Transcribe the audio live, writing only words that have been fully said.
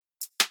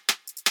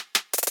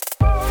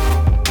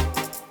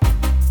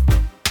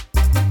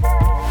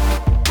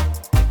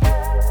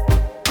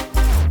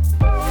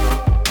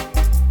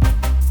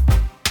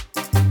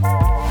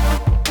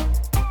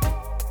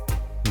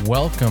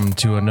Welcome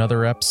to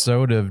another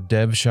episode of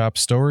DevShop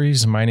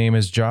Stories. My name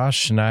is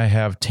Josh, and I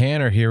have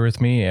Tanner here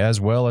with me as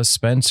well as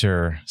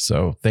Spencer.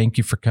 So thank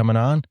you for coming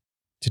on.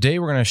 Today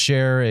we're going to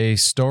share a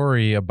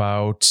story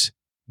about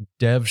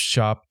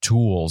DevShop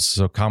tools,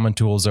 so common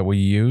tools that we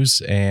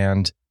use.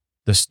 And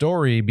the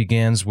story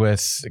begins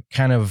with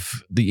kind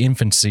of the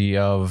infancy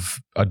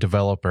of a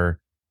developer.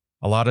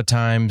 A lot of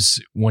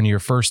times when you're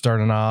first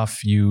starting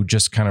off, you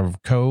just kind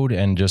of code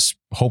and just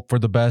hope for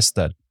the best,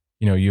 that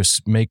you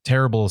make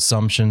terrible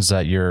assumptions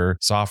that your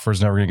software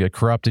is never going to get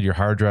corrupted, your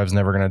hard drive's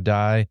never going to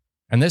die.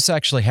 And this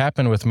actually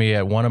happened with me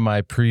at one of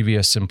my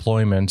previous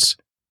employments,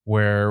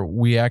 where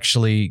we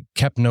actually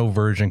kept no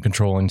version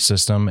controlling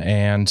system.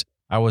 And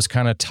I was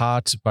kind of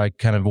taught by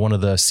kind of one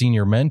of the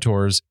senior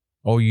mentors,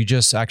 you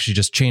just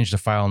change the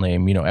file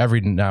name,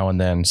 every now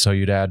and then. So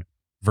you'd add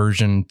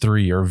version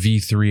 3 or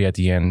V3 at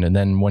the end. And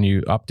then when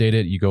you update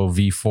it, you go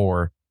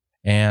V4.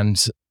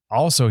 And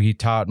also, he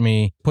taught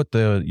me put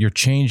your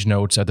change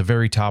notes at the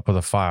very top of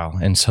the file.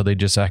 And so they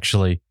just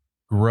actually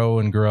grow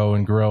and grow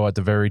and grow at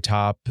the very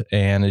top.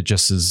 And it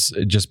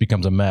just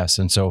becomes a mess.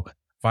 And so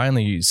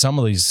finally, some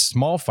of these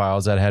small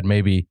files that had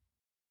maybe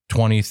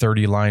 20,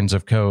 30 lines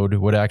of code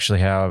would actually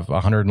have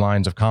 100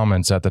 lines of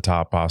comments at the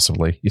top,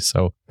 possibly.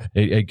 So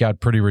it got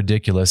pretty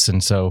ridiculous.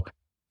 And so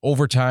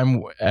over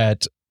time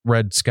at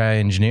Red Sky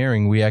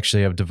Engineering, we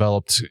actually have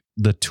developed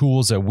the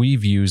tools that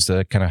we've used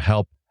that kind of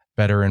help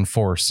better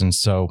enforce. And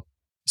so,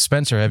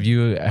 Spencer, have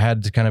you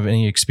had kind of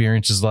any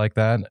experiences like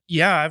that?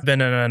 Yeah, I've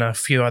been in a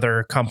few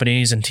other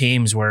companies and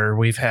teams where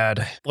we've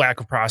had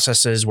lack of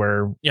processes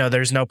where,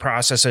 there's no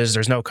processes,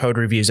 there's no code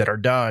reviews that are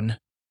done.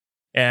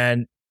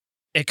 And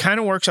it kind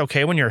of works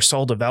okay when you're a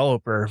sole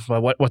developer.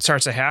 But what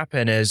starts to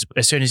happen is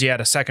as soon as you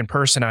add a second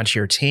person onto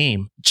your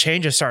team,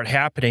 changes start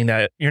happening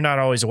that you're not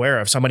always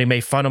aware of. Somebody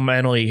may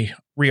fundamentally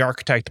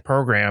re-architect the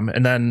program,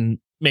 and then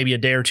maybe a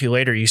day or two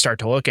later, you start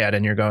to look at it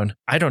and you're going,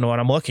 I don't know what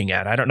I'm looking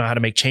at. I don't know how to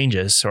make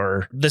changes,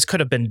 or this could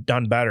have been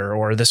done better,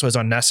 or this was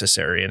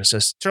unnecessary. And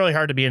it's really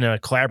hard to be in a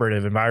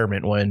collaborative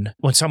environment when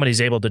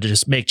somebody's able to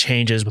just make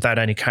changes without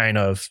any kind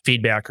of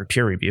feedback or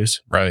peer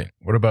reviews. Right.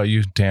 What about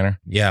you, Tanner?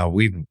 Yeah,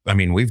 we've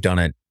done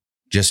it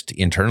just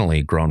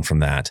internally, grown from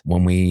that.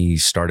 When we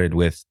started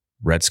with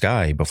Red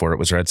Sky, before it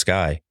was Red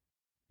Sky,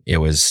 it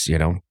was,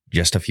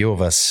 just a few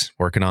of us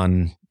working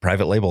on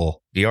private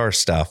label DR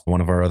stuff,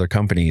 one of our other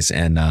companies.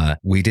 And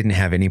we didn't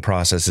have any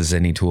processes,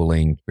 any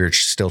tooling. We were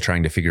still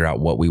trying to figure out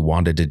what we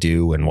wanted to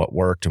do and what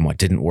worked and what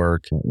didn't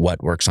work,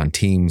 what works on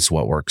teams,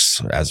 what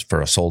works as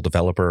for a sole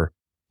developer,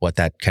 what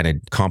that kind of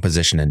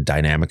composition and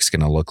dynamics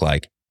going to look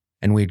like.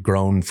 And we'd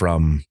grown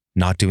from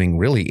not doing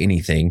really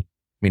anything.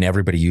 I mean,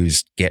 everybody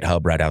used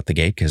GitHub right out the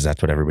gate because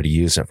that's what everybody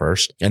used at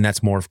first. And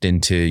that's morphed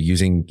into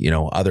using,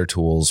 other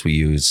tools. We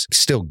use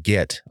still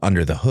Git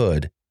under the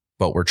hood,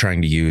 but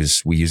we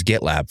use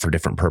GitLab for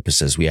different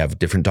purposes. We have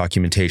different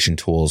documentation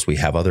tools. We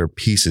have other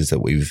pieces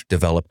that we've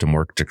developed and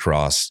worked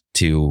across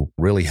to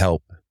really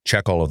help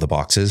check all of the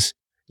boxes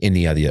in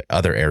the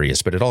other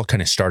areas. But it all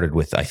kind of started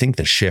with, I think,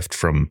 the shift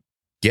from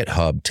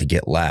GitHub to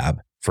GitLab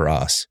for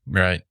us.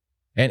 Right.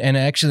 And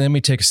actually, let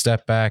me take a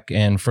step back.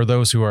 And for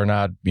those who are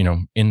not,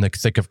 in the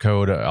thick of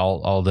code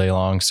all day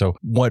long. So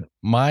what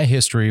my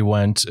history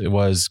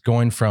was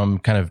going from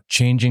kind of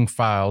changing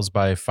files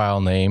by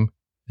file name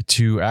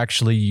to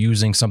actually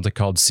using something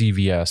called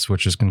CVS,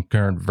 which is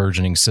concurrent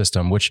versioning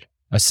system, which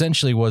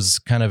essentially was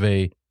kind of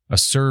a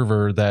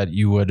server that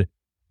you would,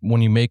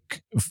 when you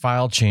make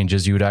file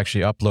changes, you would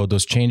actually upload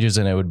those changes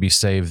and it would be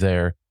saved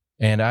there.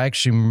 And I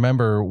actually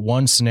remember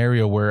one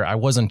scenario where I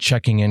wasn't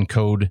checking in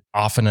code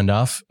often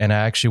enough, and I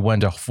actually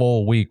went a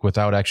full week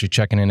without actually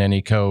checking in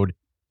any code.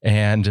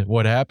 And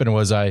what happened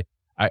was I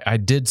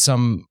did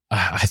some,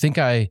 I think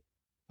I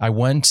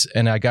went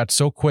and I got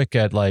so quick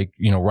at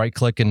right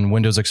click in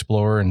Windows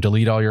Explorer and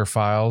delete all your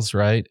files,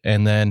 right?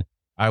 And then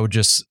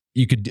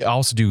you could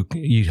also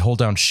you hold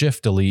down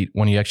Shift delete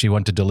when you actually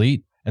went to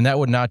delete, and that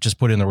would not just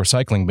put in the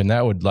recycling bin,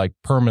 that would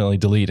permanently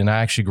delete. And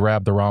I actually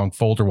grabbed the wrong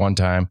folder one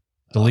time,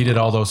 deleted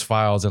all those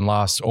files, and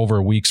lost over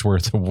a week's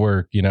worth of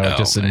work,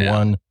 just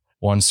in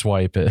one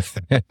swipe.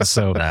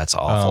 So that's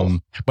awful.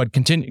 But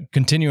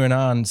continuing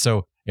on,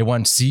 so it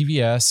went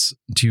CVS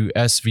to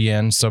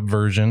SVN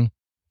subversion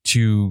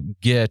to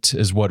Git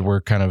is what we're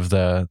kind of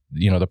the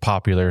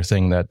popular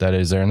thing that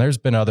is there. And there's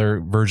been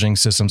other versioning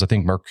systems. I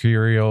think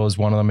Mercurial is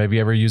one of them. Have you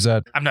ever used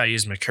that? I'm not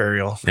using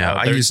Mercurial. Yeah,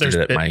 I used it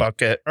at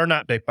Bitbucket, or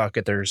not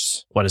Bitbucket.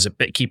 There's, what is it,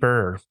 Bitkeeper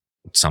or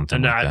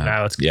something like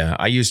that. Yeah,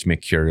 I used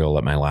Mercurial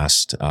at my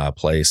last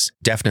place.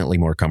 Definitely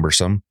more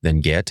cumbersome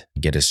than Git.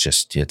 Git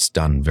is it's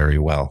done very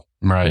well.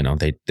 Right.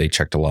 They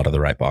checked a lot of the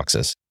right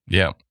boxes.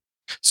 Yeah.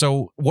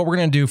 So what we're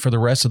going to do for the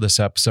rest of this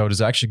episode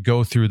is actually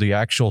go through the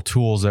actual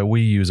tools that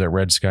we use at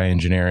Red Sky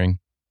Engineering.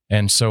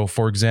 And so,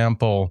 for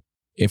example,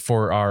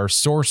 for our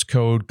source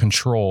code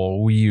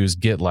control, we use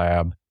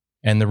GitLab.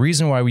 And the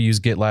reason why we use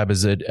GitLab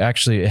is it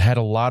had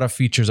a lot of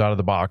features out of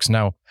the box.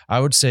 Now, I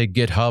would say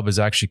GitHub has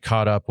actually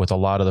caught up with a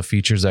lot of the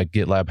features that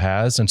GitLab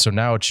has. And so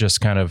now it's just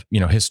kind of,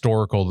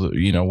 historical,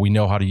 we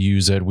know how to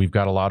use it. We've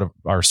got a lot of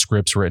our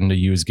scripts written to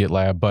use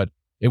GitLab, but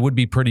it would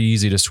be pretty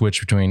easy to switch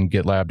between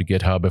GitLab to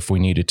GitHub if we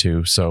needed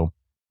to. So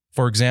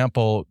for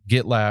example,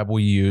 GitLab,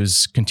 we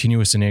use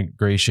continuous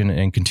integration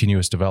and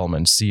continuous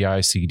development,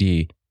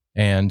 CI/CD.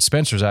 And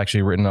Spencer's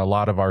actually written a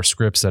lot of our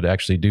scripts that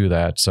actually do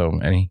that. So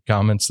any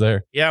comments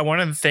there? Yeah, one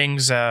of the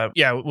things,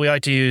 we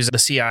like to use the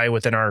CI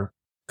within our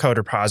code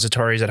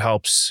repositories. It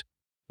helps.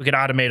 We can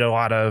automate a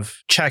lot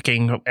of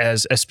checking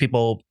as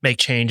people make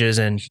changes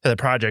into the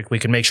project. We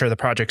can make sure the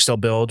project still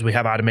builds. We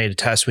have automated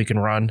tests we can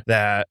run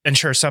that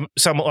ensure some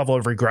level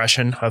of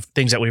regression of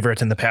things that we've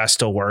written in the past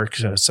still work,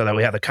 so that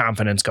we have the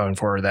confidence going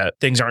forward that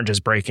things aren't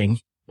just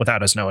breaking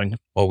without us knowing.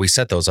 Well, we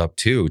set those up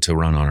too to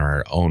run on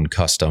our own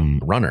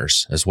custom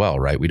runners as well,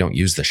 right? We don't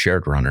use the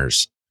shared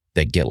runners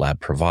that GitLab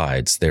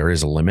provides. There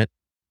is a limit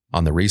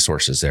on the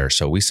resources there.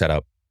 So we set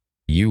up,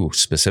 you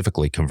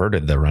specifically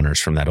converted the runners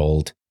from that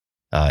old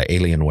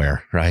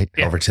Alienware, right?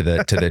 Yeah. Over to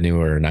the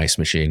newer nice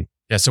machine.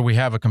 Yeah, so we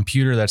have a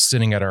computer that's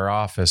sitting at our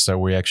office that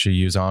we actually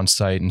use on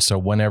site. And so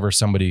whenever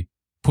somebody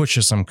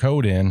pushes some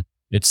code in,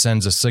 it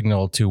sends a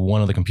signal to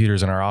one of the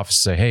computers in our office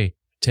to say, hey,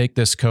 take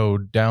this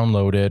code,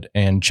 download it,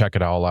 and check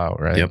it all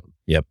out, right?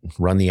 Yep.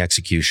 Run the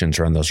executions,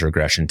 run those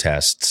regression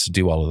tests,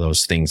 do all of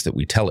those things that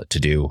we tell it to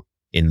do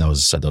in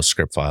those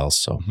script files.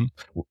 So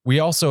we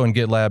also in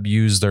GitLab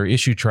use their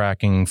issue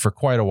tracking for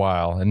quite a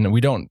while, and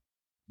we don't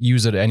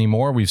use it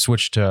anymore. We've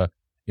switched to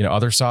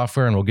other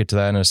software, and we'll get to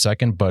that in a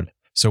second. But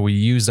so we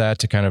use that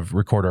to kind of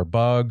record our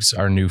bugs,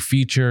 our new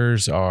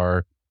features,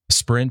 our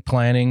sprint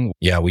planning.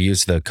 Yeah, we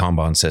used the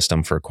Kanban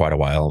system for quite a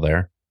while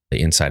there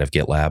inside of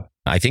GitLab.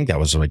 I think that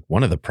was like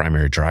one of the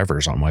primary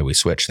drivers on why we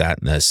switched that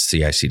and the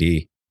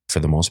CI/CD for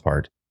the most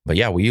part. But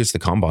yeah, we used the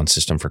Kanban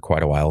system for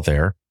quite a while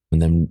there.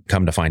 And then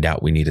come to find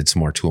out we needed some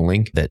more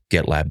tooling that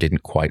GitLab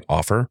didn't quite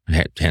offer,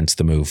 hence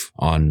the move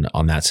on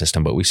that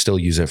system. But we still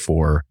use it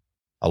for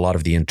a lot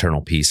of the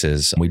internal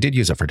pieces. We did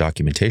use it for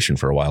documentation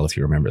for a while, if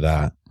you remember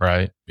that.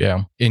 Right.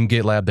 Yeah. In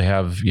GitLab, they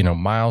have,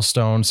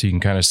 milestones. So you can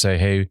kind of say,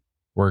 hey,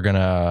 we're going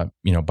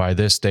to, by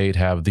this date,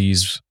 have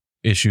these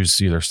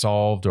issues either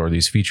solved or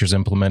these features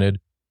implemented.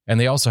 And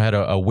they also had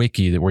a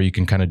wiki where you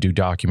can kind of do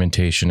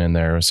documentation in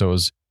there. So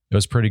it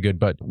was pretty good.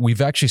 But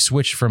we've actually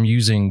switched from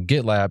using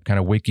GitLab kind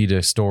of wiki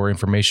to store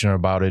information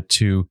about it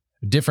to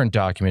different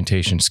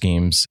documentation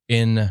schemes.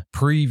 In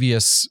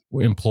previous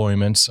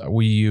employments,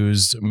 we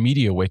used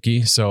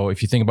MediaWiki. So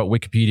if you think about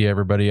Wikipedia,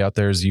 everybody out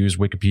there has used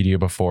Wikipedia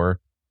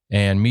before.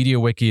 And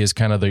MediaWiki is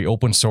kind of the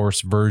open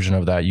source version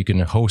of that. You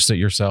can host it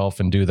yourself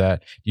and do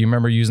that. Do you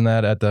remember using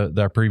that at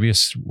the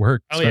previous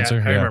work, Spencer?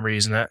 Yeah, I remember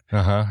using that.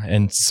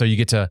 And so you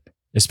get to,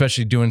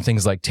 especially doing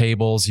things like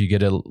tables,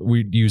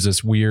 we use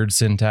this weird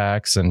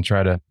syntax and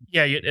try to...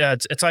 Yeah,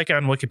 it's like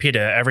on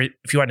Wikipedia.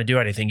 If you want to do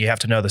anything, you have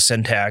to know the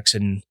syntax,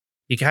 and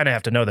you kind of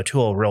have to know the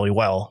tool really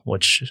well,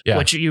 which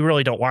you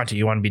really don't want to.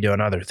 You want to be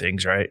doing other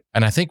things, right?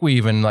 And I think we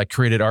even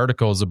created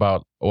articles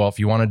about, well, if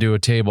you want to do a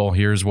table,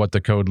 here's what the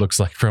code looks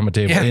like from a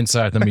table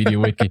inside the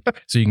MediaWiki.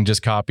 So you can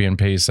just copy and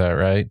paste that,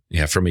 right?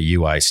 Yeah, from a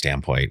UI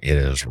standpoint, it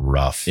is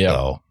rough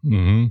though.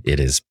 Mm-hmm.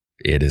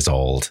 It is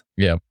old.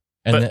 Yeah.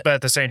 But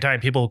at the same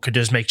time, people could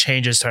just make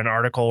changes to an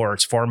article or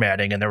its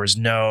formatting, and there's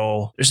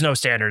no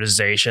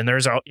standardization.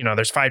 There's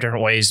 5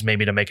 different ways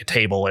maybe to make a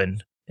table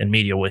in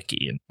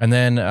MediaWiki. And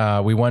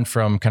then we went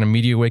from kind of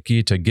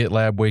MediaWiki to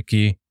GitLab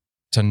Wiki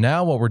to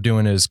now what we're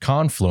doing is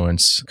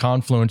Confluence.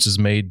 Confluence is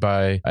made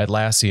by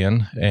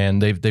Atlassian,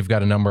 and they've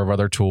got a number of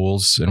other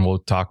tools, and we'll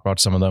talk about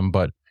some of them.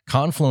 But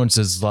Confluence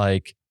is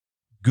like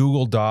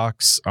Google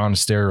Docs on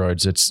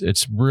steroids.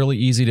 It's really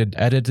easy to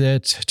edit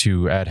it,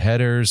 to add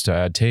headers, to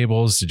add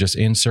tables, to just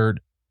insert,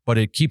 but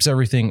it keeps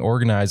everything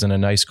organized in a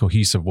nice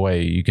cohesive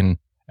way. You can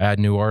add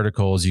new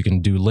articles, you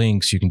can do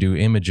links, you can do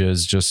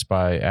images just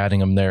by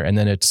adding them there. And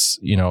then it's,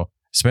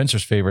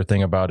 Spencer's favorite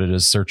thing about it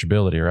is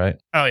searchability, right?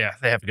 Oh yeah,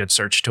 they have a good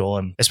search tool,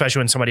 and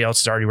especially when somebody else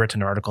has already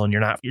written an article and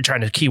you're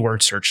trying to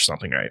keyword search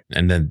something, right?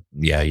 And then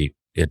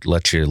it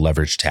lets you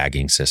leverage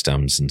tagging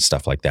systems and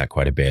stuff like that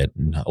quite a bit,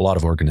 and a lot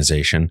of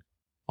organization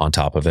on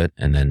top of it.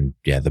 And then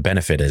the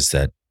benefit is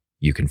that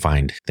you can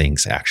find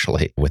things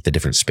actually with the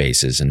different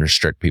spaces and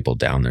restrict people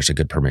down. There's a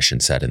good permission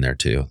set in there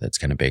too that's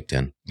kind of baked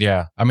in.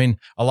 Yeah. I mean,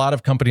 a lot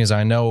of companies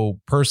I know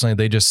personally,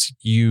 they just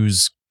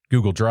use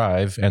Google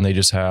Drive and they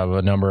just have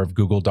a number of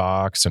Google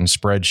Docs and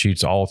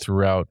spreadsheets all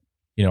throughout,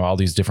 all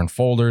these different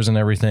folders and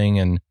everything.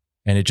 And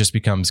it just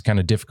becomes kind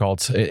of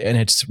difficult. And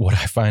it's what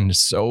I find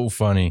so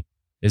funny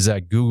is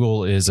that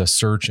Google is a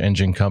search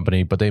engine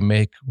company, but they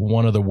make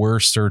one of the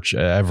worst search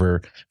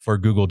ever for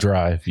Google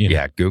Drive.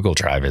 Yeah. Google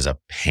Drive is a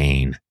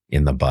pain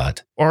in the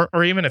butt.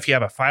 Or even if you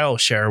have a file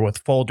share with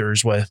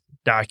folders with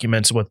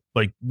documents, with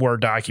like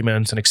Word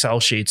documents and Excel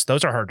sheets,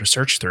 those are hard to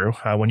search through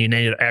when you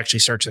need to actually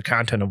search the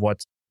content of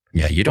what's...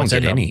 Yeah, you don't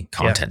get any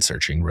content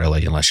searching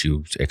really unless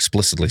you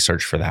explicitly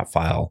search for that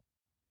file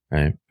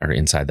right? Or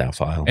inside that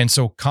file. And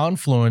so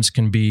Confluence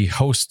can be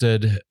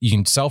hosted, you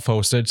can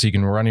self-host it, so you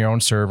can run your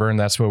own server, and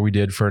that's what we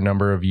did for a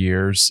number of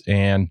years.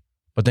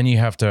 But then you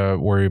have to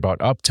worry about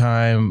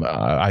uptime.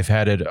 I've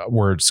had it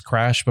where it's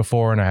crashed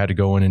before, and I had to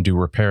go in and do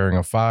repairing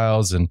of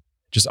files and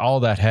just all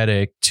that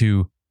headache.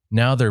 To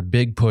now their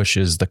big push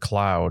is the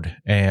cloud.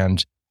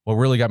 And what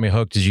really got me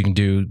hooked is you can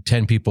do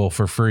 10 people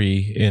for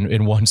free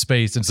in one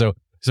space. And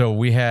so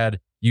we had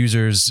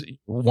users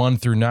 1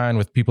 through 9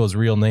 with people's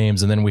real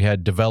names, and then we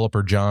had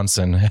developer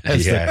Johnson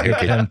as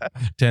the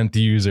 10th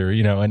user,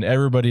 and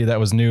everybody that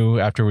was new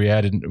after we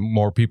added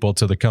more people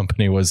to the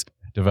company was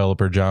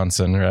developer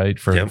Johnson, right?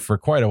 For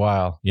quite a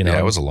while, Yeah,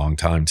 it was a long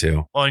time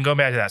too. Well, and going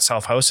back to that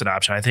self-hosted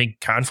option, I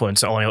think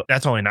Confluence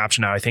that's only an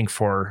option now, I think,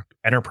 for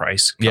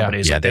enterprise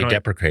companies. Yeah, they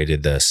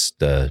deprecated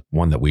the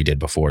one that we did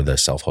before, the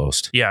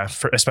self-host. Yeah,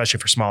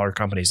 especially for smaller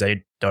companies,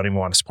 they don't even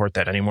want to support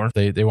that anymore.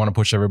 They want to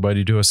push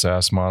everybody to a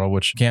SaaS model,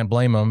 which can't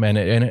blame them.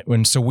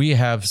 And so we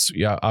have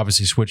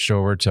obviously switched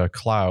over to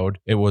cloud.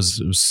 It was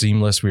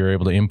seamless. We were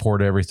able to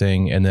import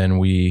everything, and then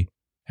we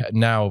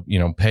now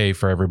pay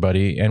for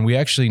everybody. And we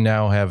actually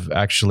now have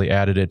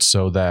added it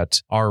so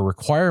that our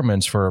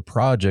requirements for a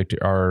project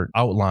are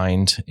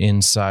outlined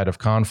inside of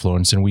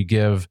Confluence, and we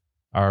give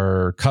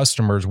our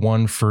customers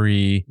one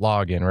free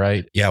login,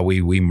 right? Yeah,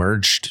 we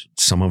merged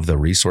some of the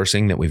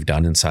resourcing that we've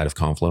done inside of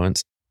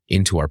Confluence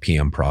into our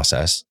PM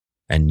process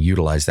and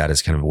utilize that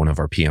as kind of one of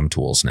our PM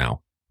tools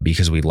now,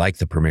 because we like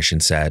the permission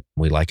set.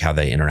 We like how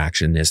the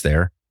interaction is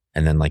there.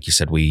 And then, like you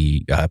said,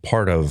 we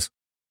part of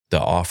the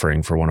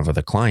offering for one of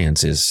the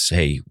clients is,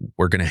 hey,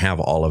 we're going to have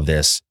all of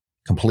this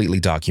completely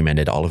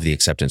documented, all of the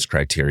acceptance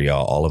criteria,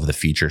 all of the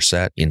feature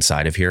set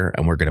inside of here.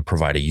 And we're going to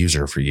provide a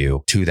user for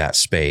you to that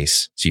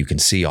space so you can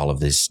see all of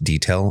this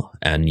detail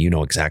and you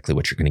know exactly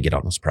what you're going to get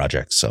on those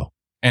projects. So,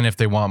 and if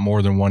they want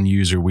more than one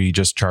user, we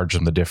just charge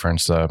them the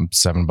difference,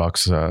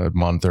 $7 a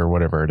month or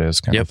whatever it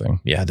is kind of thing.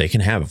 Yeah, they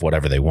can have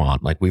whatever they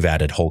want. Like we've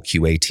added whole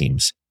QA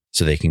teams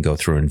so they can go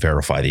through and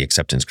verify the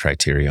acceptance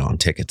criteria on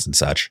tickets and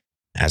such,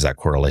 as that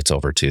correlates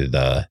over to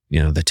the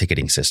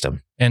ticketing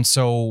system. And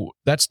so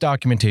that's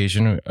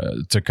documentation.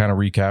 To kind of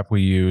recap,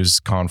 we use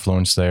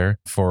Confluence there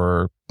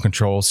for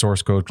control,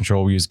 source code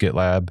control. We use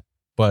GitLab,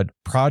 but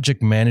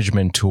project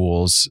management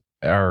tools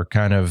are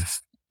kind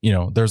of,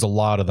 there's a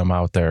lot of them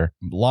out there.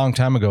 A long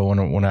time ago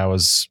when I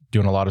was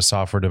doing a lot of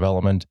software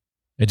development,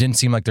 it didn't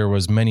seem like there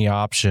was many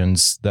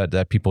options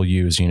that people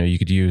use. You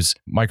could use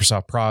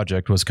Microsoft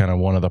Project was kind of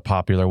one of the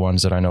popular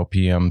ones that I know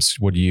PMs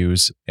would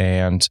use.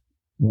 And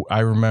I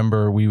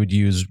remember we would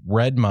use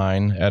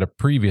Redmine at a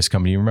previous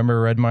company. You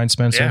remember Redmine,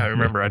 Spencer? Yeah, I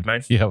remember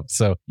Redmine. Yeah.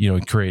 So,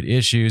 create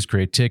issues,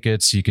 create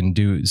tickets. You can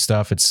do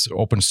stuff. It's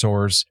open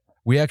source.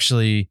 We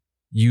actually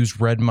use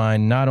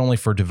Redmine not only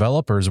for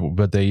developers,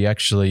 but they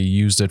actually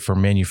used it for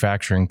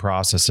manufacturing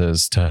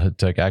processes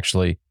to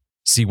actually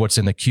see what's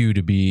in the queue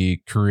to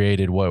be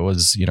created, what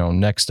was,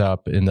 next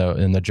up in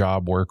the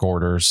job work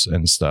orders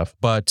and stuff.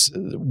 But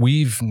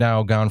we've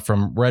now gone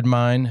from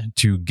Redmine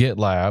to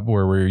GitLab,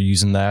 where we're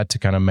using that to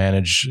kind of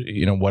manage,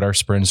 what our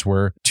sprints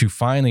were, to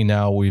finally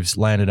now we've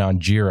landed on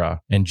Jira.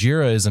 And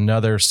Jira is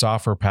another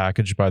software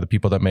package by the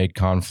people that made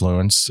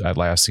Confluence,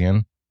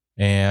 Atlassian.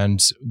 And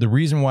the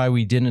reason why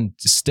we didn't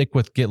stick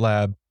with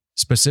GitLab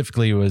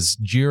specifically was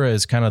Jira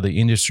is kind of the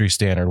industry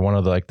standard, one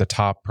of the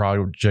top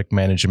project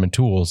management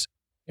tools.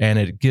 And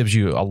it gives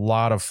you a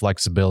lot of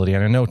flexibility.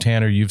 And I know,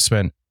 Tanner, you've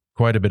spent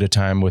quite a bit of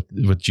time with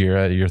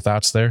Jira. Your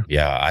thoughts there?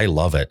 Yeah, I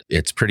love it.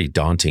 It's pretty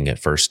daunting at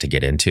first to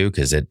get into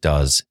because it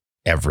does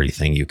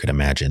everything you could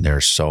imagine.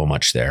 There's so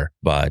much there.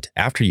 But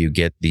after you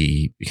get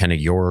the kind of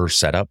your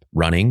setup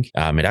running,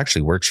 it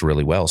actually works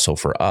really well. So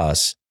for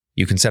us,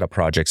 you can set up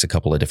projects a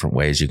couple of different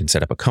ways. You can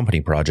set up a company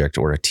project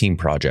or a team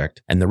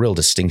project. And the real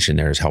distinction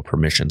there is how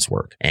permissions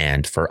work.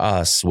 And for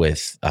us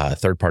with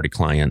third-party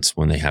clients,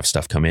 when they have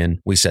stuff come in,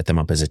 we set them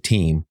up as a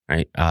team,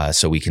 right?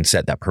 So we can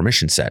set that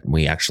permission set and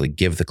we actually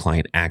give the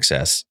client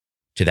access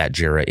to that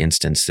Jira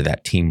instance, to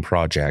that team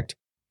project,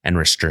 and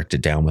restrict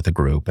it down with a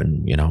group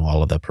and,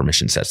 all of the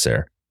permission sets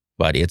there.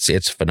 But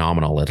it's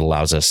phenomenal. It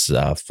allows us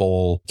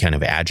full kind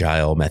of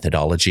agile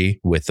methodology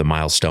with the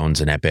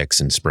milestones and epics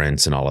and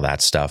sprints and all of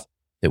that stuff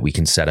that we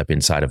can set up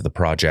inside of the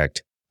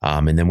project.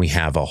 And then we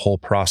have a whole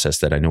process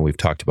that I know we've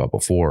talked about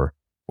before,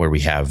 where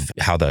we have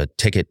how the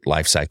ticket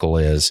lifecycle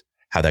is,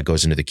 how that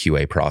goes into the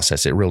QA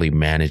process. It really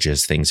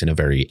manages things in a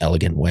very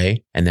elegant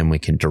way. And then we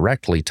can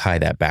directly tie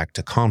that back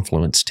to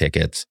Confluence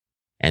tickets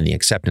and the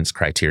acceptance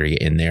criteria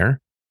in there.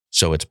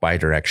 So it's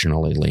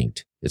bidirectionally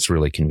linked. It's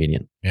really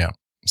convenient. Yeah.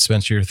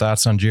 Spencer, your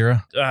thoughts on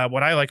Jira?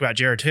 What I like about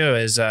Jira too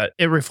is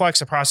it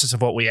reflects the process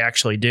of what we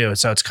actually do.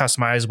 So it's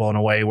customizable in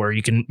a way where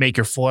you can make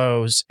your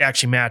flows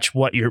actually match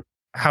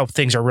how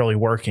things are really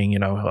working.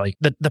 Like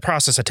the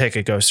process a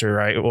ticket goes through,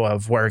 right?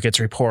 Of where it gets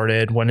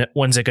reported,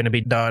 when's it going to be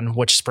done,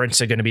 which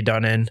sprints are going to be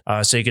done in.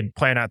 So you could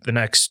plan out the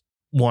next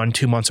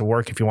 1-2 months of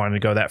work if you wanted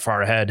to go that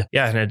far ahead.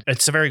 Yeah, and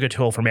it's a very good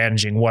tool for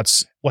managing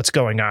what's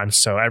going on.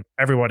 So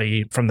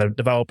everybody from the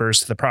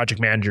developers to the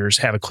project managers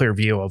have a clear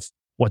view of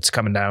what's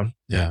coming down.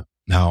 Yeah.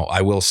 Now,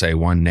 I will say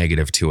one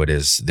negative to it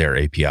is their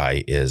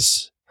API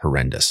is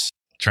horrendous.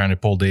 Trying to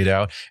pull data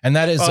out. And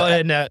that is...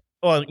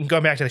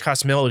 going back to the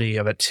customability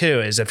of it too,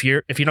 is if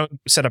you don't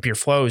set up your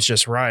flows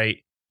just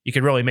right, you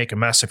could really make a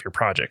mess of your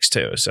projects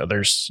too. So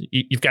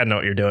you've got to know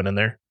what you're doing in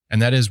there.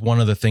 And that is one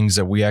of the things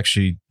that we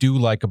actually do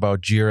like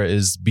about Jira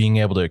is being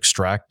able to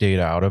extract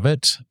data out of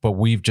it. But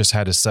we've just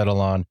had to settle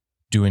on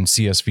doing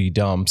CSV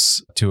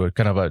dumps to a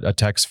kind of a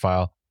text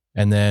file.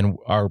 And then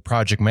our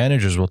project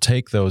managers will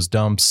take those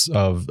dumps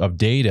of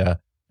data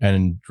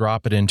and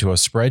drop it into a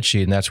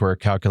spreadsheet. And that's where it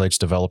calculates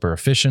developer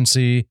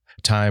efficiency,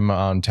 time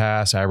on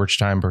task, average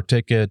time per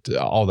ticket,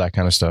 all that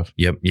kind of stuff.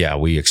 Yep. Yeah.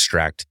 We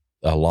extract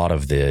a lot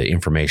of the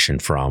information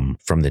from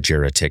the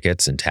Jira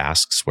tickets and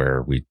tasks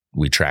where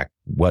we track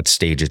what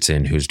stage it's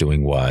in, who's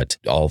doing what,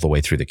 all the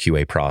way through the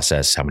QA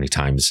process, how many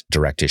times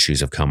direct issues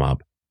have come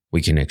up.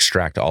 We can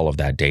extract all of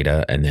that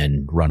data and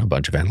then run a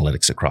bunch of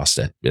analytics across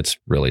it. It's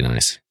really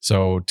nice.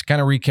 So to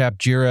kind of recap,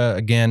 Jira,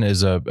 again,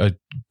 is a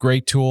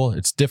great tool.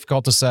 It's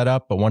difficult to set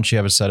up, but once you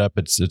have it set up,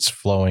 it's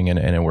flowing and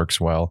it works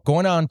well.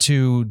 Going on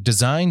to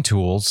design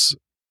tools,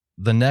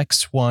 the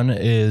next one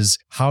is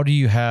how do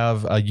you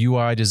have a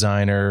UI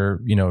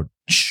designer,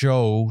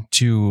 show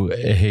to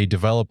a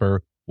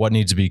developer what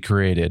needs to be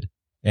created?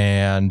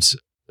 And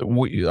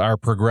our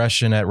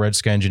progression at Red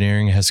Sky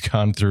Engineering has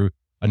gone through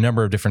a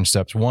number of different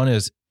steps. One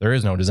is there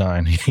is no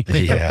design.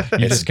 Yeah.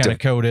 You just kind of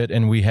code it.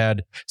 And we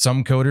had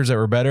some coders that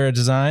were better at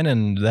design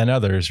than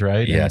others,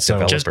 right? Yeah. And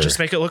so just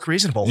make it look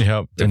reasonable.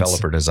 Yep.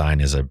 Developer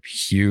design is a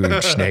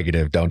huge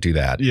negative. Don't do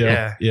that.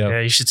 Yeah.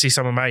 You should see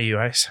some of my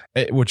UIs.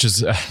 Which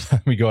is,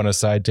 let me go on a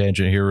side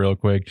tangent here real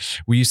quick.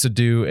 We used to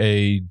do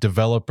a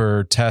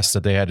developer test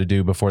that they had to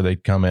do before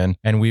they'd come in.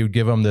 And we would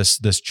give them this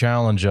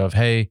challenge of,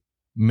 hey,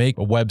 make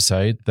a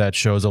website that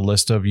shows a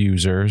list of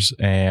users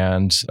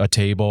and a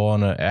table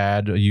and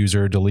add a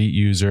user, delete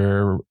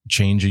user,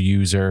 change a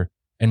user.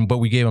 But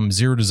we gave them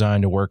zero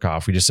design to work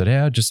off. We just said,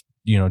 yeah, just,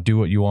 do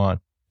what you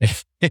want.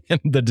 And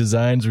the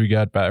designs we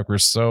got back were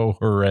so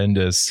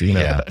horrendous.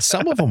 Yeah.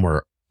 Some of them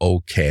were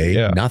okay.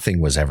 Yeah.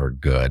 Nothing was ever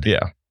good.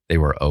 Yeah. They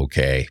were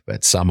okay,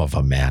 but some of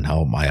them, man,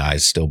 my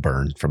eyes still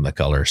burn from the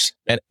colors.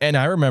 And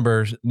I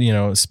remember,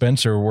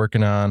 Spencer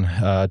working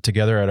on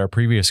together at our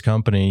previous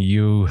company,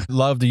 you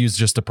love to use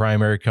just the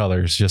primary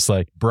colors, just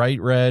like bright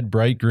red,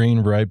 bright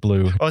green, bright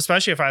blue. Well,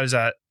 especially if I was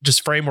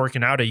just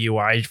frameworking out a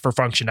UI for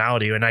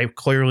functionality and I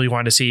clearly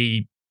want to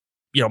see,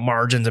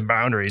 margins and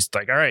boundaries.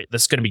 Like, all right,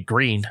 this is going to be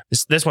green.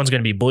 This one's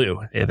going to be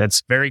blue.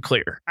 That's very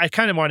clear. I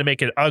kind of want to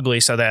make it ugly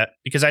so that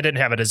because I didn't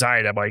have a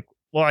design, I'm like,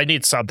 well, I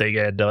need something,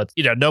 and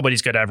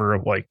nobody's gonna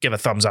ever give a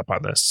thumbs up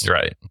on this.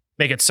 Right.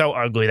 Make it so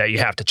ugly that you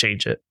have to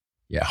change it.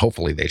 Yeah,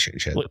 hopefully they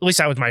change it. At least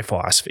that was my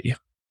philosophy.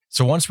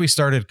 So once we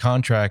started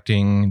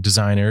contracting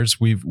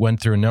designers, we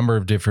went through a number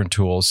of different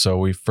tools. So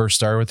we first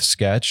started with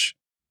Sketch,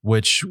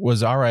 which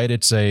was all right.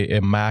 It's a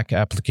Mac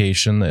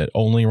application that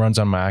only runs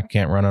on Mac,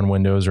 can't run on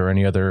Windows or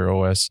any other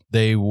OS.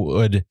 They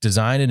would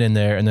design it in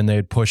there, and then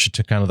they'd push it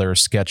to kind of their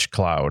Sketch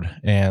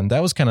cloud, and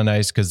that was kind of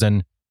nice because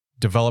then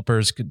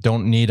developers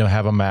don't need to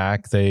have a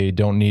Mac. They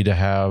don't need to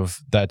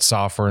have that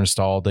software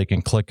installed. They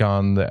can click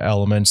on the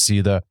elements, see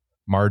the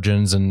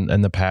margins and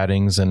the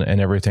paddings and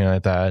everything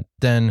like that.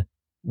 Then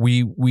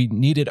we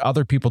needed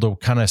other people to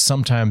kind of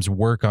sometimes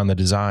work on the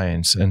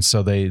designs. And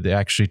so they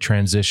actually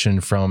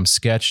transitioned from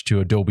Sketch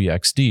to Adobe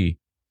XD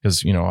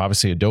because,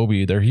 obviously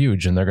Adobe, they're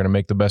huge and they're going to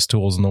make the best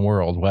tools in the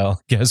world.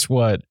 Well, guess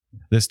what?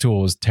 This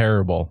tool was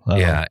terrible.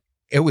 Yeah,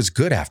 it was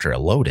good after it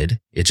loaded.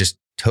 It just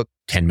took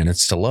 10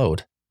 minutes to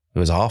load. It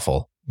was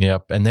awful.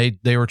 Yep. And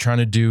they were trying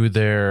to do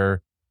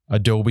their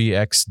Adobe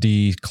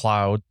XD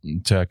cloud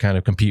to kind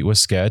of compete with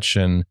Sketch.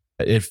 And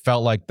it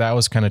felt like that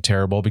was kind of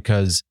terrible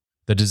because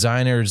the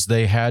designers,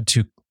 they had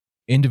to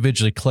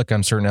individually click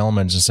on certain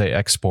elements and say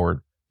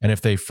export. And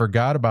if they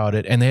forgot about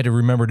it, and they had to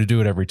remember to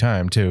do it every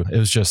time too, it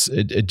was just,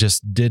 it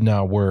just did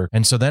not work.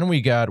 And so then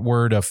we got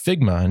word of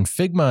Figma, and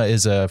Figma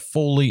is a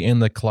fully in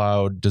the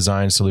cloud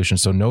design solution.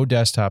 So no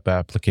desktop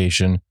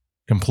application,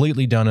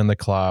 completely done in the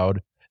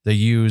cloud. They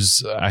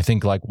use, I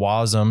think, like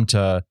Wasm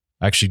to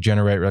actually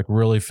generate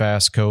really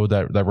fast code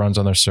that runs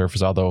on their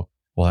surface, although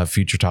we'll have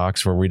future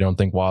talks where we don't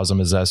think Wasm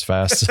is as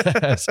fast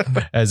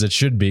as it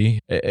should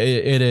be.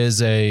 It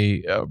is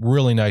a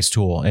really nice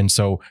tool. And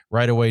so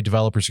right away,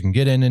 developers can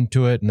get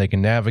into it and they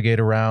can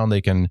navigate around.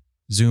 They can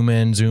zoom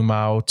in, zoom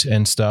out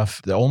and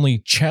stuff. The only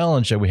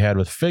challenge that we had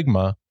with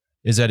Figma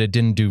is that it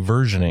didn't do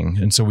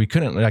versioning. And so we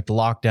couldn't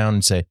lock down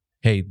and say,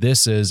 hey,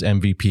 this is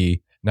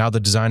MVP. Now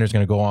the designer is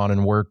going to go on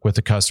and work with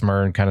the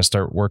customer and kind of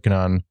start working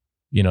on,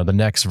 the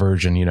next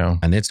version,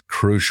 And it's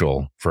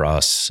crucial for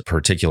us,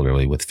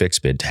 particularly with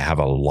Fixbid, to have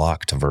a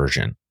locked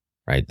version,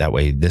 right? That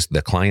way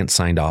the client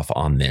signed off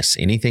on this.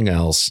 Anything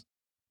else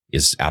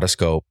is out of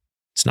scope.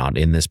 It's not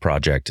in this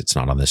project. It's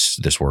not on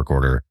this work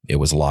order. It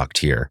was locked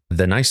here.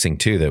 The nice thing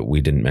too, that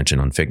we didn't mention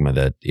on Figma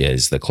that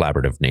is the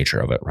collaborative nature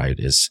of it, right?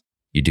 Is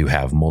you do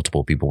have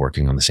multiple people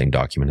working on the same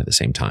document at the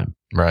same time.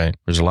 Right.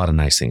 There's a lot of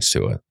nice things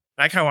to it.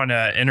 I kind of want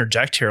to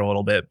interject here a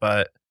little bit,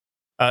 but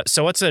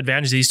So what's the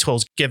advantage these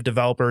tools give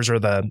developers or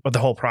the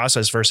whole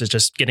process versus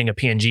just getting a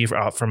PNG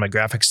from a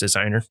graphics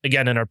designer?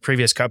 Again, in our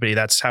previous company,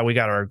 that's how we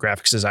got our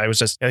graphics design. It was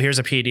just, here's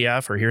a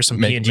PDF or here's some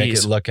PNGs. Make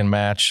it look and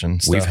match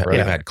and stuff.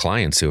 We've had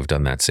clients who have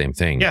done that same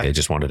thing. Yeah. They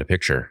just wanted a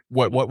picture.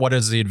 What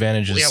is the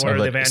advantages? Yeah, what are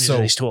the advantages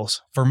of these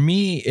tools? For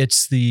me,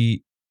 it's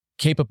the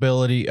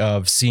capability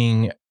of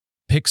seeing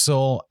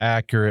pixel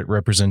accurate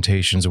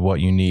representations of what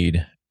you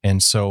need.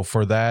 And so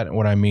for that,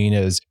 what I mean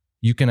is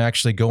you can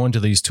actually go into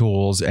these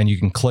tools and you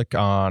can click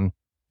on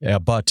a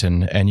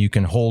button and you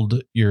can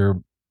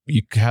you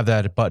have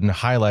that button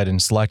highlighted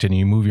and selected, and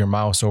you move your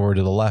mouse over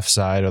to the left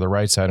side or the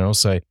right side and it'll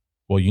say,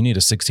 well, you need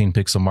a 16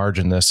 pixel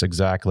margin this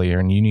exactly,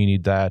 and you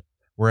need that.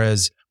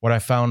 Whereas what I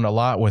found a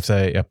lot with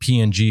a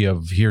PNG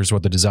of here's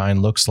what the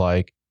design looks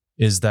like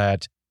is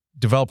that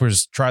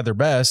developers try their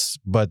best,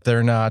 but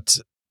they're not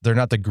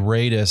the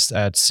greatest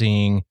at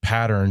seeing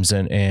patterns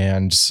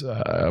and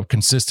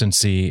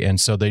consistency. And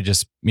so they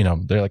just,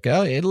 they're like,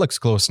 oh, it looks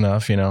close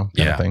enough, kind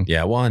of thing.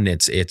 Yeah. Well, and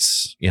it's,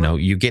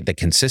 you get the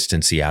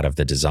consistency out of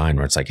the design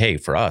where it's like, hey,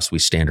 for us, we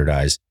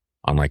standardize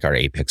on like our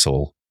 8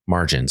 pixel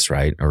margins,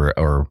 right?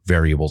 Or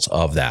variables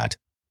of that,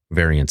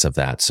 variants of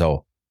that.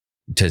 So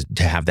to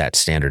have that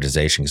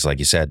standardization, because like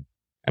you said,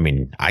 I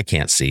mean, I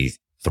can't see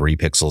 3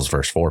 pixels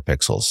versus 4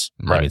 pixels.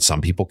 Right. I mean,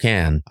 some people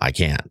can, I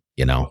can't,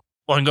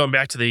 Well, and going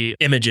back to the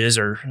images,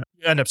 or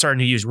end up starting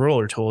to use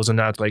ruler tools and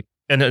not like,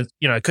 and it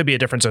could be a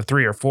difference of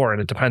 3 or 4,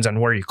 and it depends on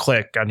where you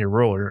click on your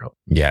ruler.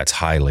 Yeah, it's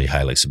highly,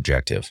 highly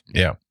subjective.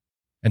 Yeah.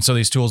 And so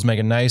these tools make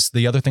it nice.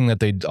 The other thing that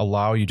they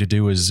allow you to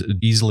do is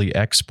easily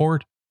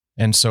export.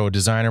 And so a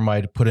designer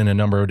might put in a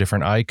number of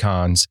different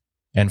icons.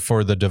 And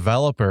for the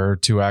developer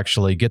to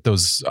actually get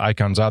those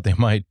icons out, they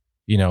might,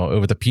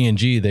 with the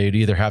PNG, they'd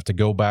either have to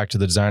go back to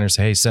the designer and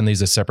say, hey, send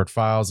these as separate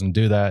files and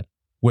do that.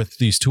 With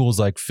these tools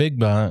like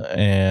Figma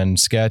and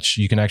Sketch,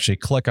 you can actually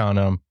click on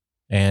them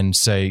and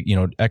say,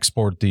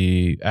 export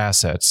the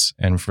assets.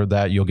 And for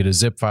that, you'll get a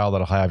zip file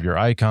that'll have your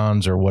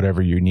icons or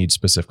whatever you need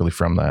specifically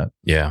from that.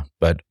 Yeah,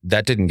 but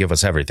that didn't give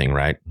us everything,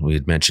 right? We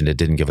had mentioned it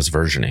didn't give us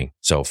versioning.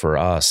 So for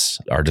us,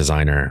 our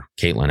designer,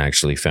 Caitlin,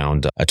 actually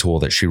found a tool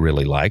that she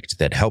really liked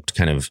that helped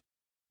kind of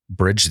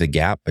bridge the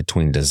gap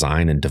between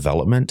design and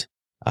development,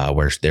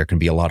 where there can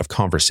be a lot of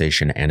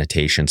conversation,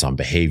 annotations on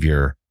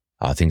behavior,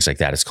 things like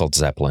that. It's called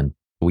Zeppelin.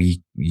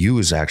 We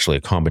use actually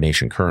a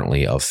combination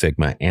currently of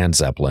Figma and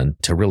Zeppelin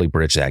to really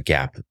bridge that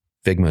gap.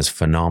 Figma is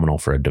phenomenal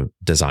for a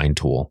design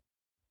tool.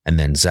 And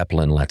then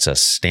Zeppelin lets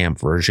us stamp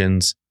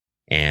versions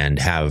and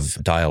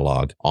have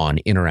dialogue on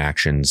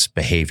interactions,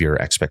 behavior,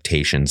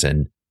 expectations,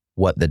 and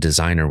what the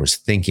designer was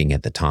thinking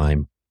at the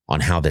time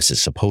on how this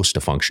is supposed to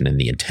function and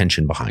the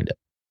intention behind it.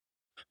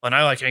 And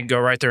I can go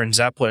right there in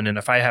Zeppelin, and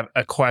if I have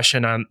a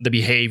question on the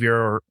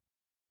behavior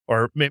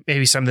or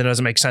maybe something that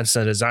doesn't make sense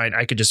in the design,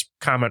 I could just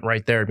comment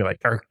right there and be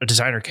like, our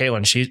designer,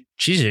 Caitlin,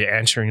 she's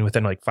answering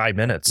within like 5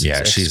 minutes.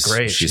 Yeah, she's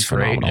great. She's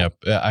phenomenal.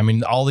 Yep. I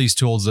mean, all these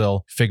tools,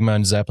 Figma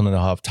and Zeppelin,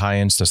 they'll have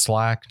tie-ins to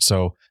Slack.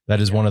 So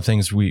that is one of the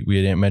things we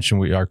didn't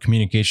mention. Our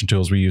communication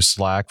tools, we use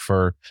Slack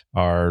for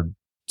our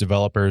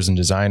developers and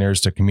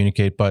designers to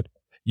communicate, but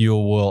you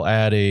will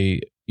add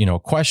a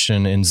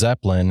question in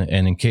Zeppelin,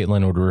 and then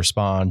Caitlin would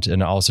respond,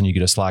 and all of a sudden you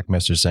get a Slack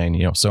message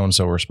saying,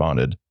 so-and-so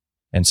responded.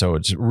 And so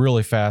it's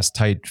really fast,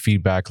 tight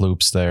feedback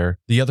loops there.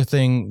 The other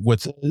thing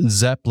with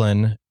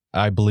Zeppelin,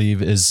 I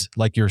believe, is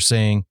like you're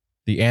saying,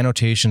 the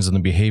annotations and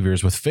the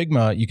behaviors. With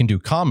Figma, you can do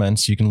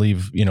comments. You can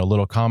leave,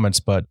 little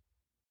comments, but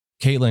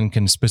Caitlin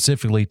can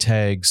specifically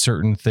tag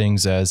certain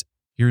things as,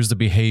 here's the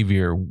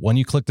behavior. When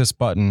you click this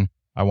button,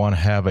 I want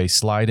to have a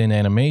slide in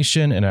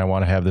animation, and I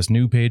want to have this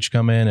new page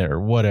come in, or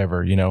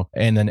whatever,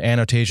 and then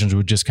annotations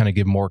would just kind of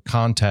give more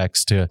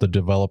context to the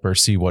developer,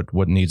 see what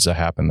needs to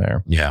happen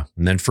there. Yeah.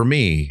 And then for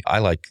me, I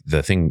like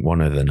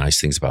one of the nice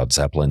things about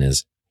Zeppelin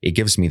is it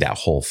gives me that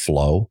whole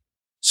flow.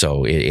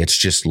 So it's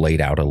just laid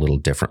out a little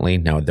differently.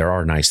 Now, there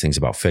are nice things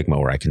about Figma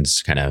where I can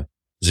kind of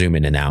zoom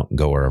in and out and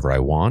go wherever I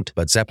want,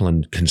 but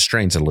Zeppelin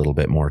constrains a little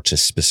bit more to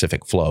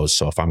specific flows.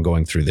 So if I'm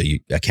going through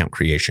the account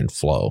creation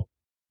flow,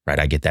 right,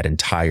 I get that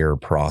entire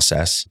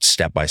process,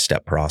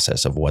 step-by-step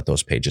process of what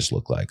those pages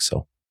look like.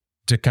 So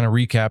to kind of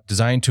recap,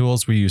 design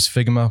tools, we use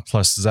Figma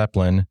plus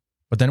Zeppelin,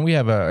 but then we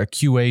have a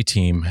QA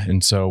team.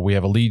 And so we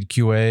have a lead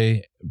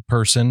QA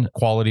person,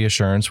 quality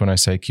assurance when I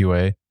say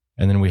QA.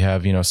 And then we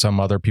have, some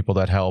other people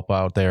that help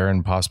out there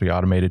and possibly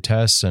automated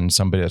tests and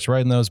somebody that's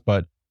writing those.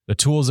 But the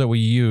tools that we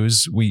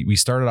use, we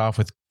started off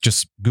with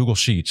just Google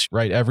Sheets,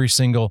 right? Every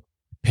single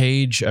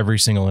page, every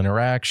single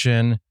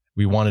interaction.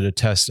 We wanted to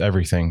test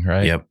everything,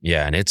 right? Yep.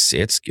 Yeah. And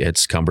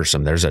it's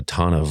cumbersome. There's a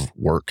ton of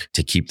work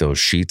to keep those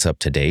sheets up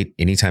to date.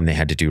 Anytime they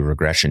had to do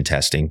regression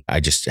testing, I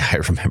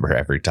remember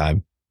every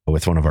time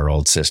with one of our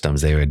old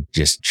systems, they would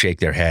just shake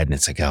their head and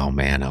it's like, oh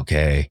man,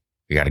 okay,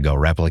 we got to go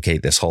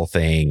replicate this whole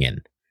thing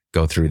and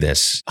go through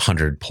this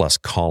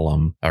 100+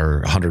 column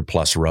or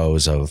 100+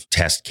 rows of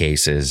test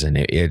cases. And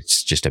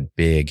it's just a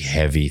big,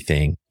 heavy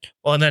thing.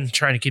 Well, and then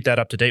trying to keep that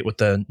up to date with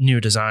the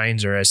new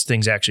designs or as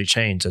things actually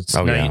change.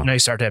 Now you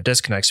start to have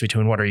disconnects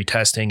between what are you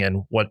testing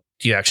and what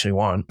do you actually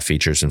want.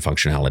 Features and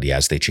functionality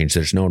as they change.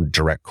 There's no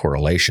direct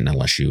correlation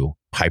unless you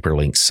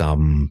hyperlink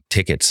some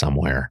ticket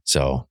somewhere.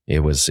 So it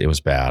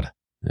was bad.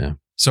 Yeah.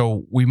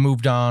 So we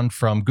moved on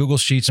from Google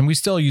Sheets, and we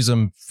still use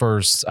them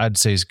for, I'd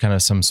say, kind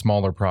of some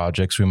smaller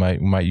projects. We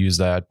might use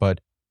that, but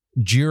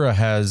Jira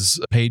has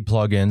paid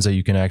plugins that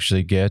you can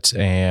actually get,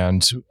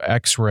 and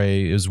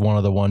X-Ray is one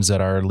of the ones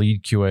that our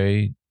lead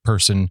QA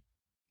person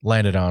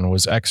landed on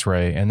was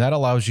X-Ray, and that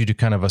allows you to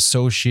kind of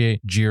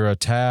associate Jira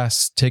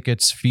tasks,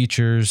 tickets,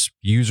 features,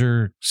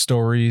 user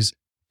stories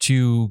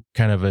to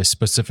kind of a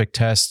specific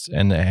test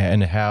and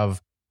have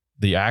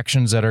the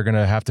actions that are going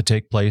to have to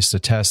take place to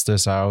test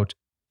this out,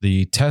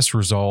 the test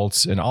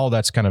results, and all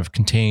that's kind of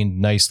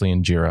contained nicely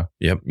in Jira.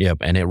 Yep.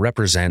 And it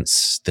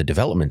represents the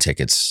development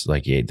tickets.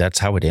 Like that's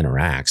how it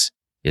interacts,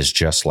 is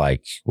just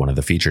like one of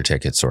the feature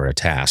tickets or a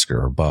task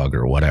or a bug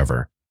or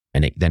whatever.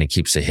 And then it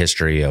keeps a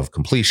history of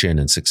completion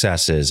and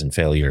successes and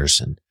failures,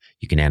 and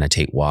you can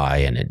annotate why.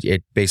 And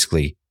it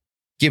basically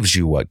gives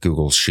you what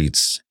Google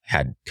Sheets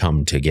had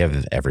come to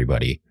give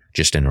everybody,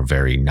 just in a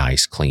very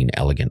nice, clean,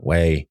 elegant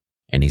way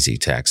and easy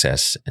to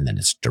access. And then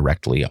it's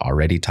directly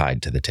already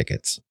tied to the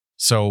tickets.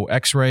 So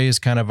X-Ray is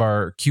kind of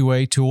our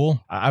QA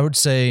tool. I would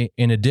say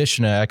in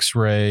addition to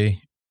X-Ray,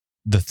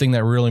 the thing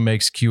that really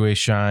makes QA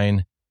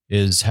shine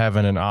is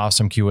having an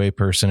awesome QA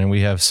person. And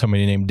we have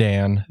somebody named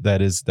Dan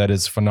that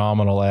is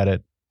phenomenal at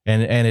it.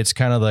 And it's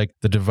kind of like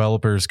the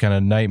developer's kind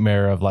of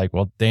nightmare of like,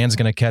 well, Dan's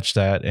going to catch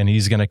that and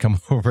he's going to come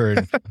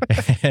over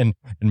and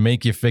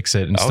make you fix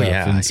it and stuff.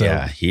 Yeah, and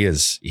so, he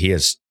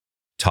is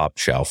top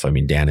shelf. I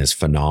mean, Dan is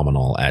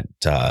phenomenal at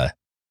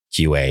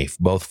QA,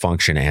 both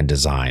function and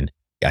design.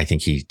 I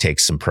think he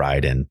takes some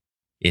pride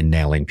in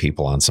nailing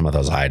people on some of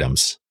those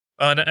items.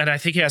 And I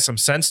think he has some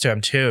sense to him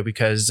too,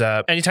 because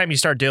anytime you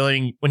start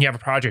when you have a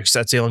project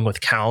that's dealing with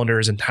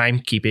calendars and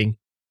timekeeping,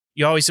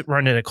 you always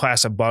run into a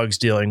class of bugs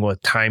dealing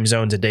with time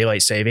zones and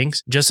daylight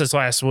savings. Just this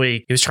last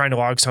week, he was trying to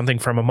log something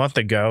from a month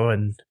ago,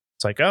 and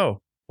it's like,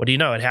 oh, what do you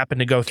know? It happened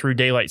to go through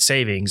daylight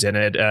savings, and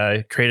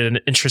it created an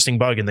interesting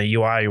bug in the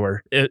UI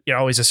where you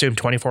always assume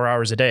 24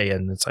 hours a day,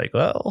 and it's like,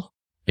 well...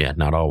 Yeah,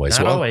 not always.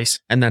 Not always.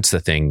 And that's the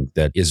thing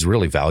that is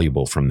really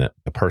valuable from the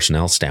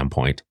personnel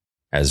standpoint,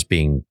 as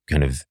being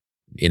kind of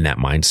in that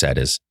mindset,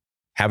 is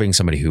having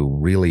somebody who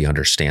really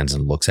understands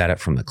and looks at it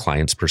from the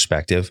client's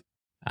perspective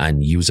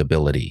and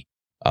usability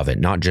of it,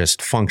 not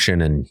just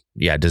function and,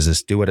 yeah, does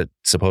this do what it's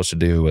supposed to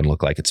do and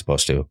look like it's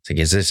supposed to? It's like,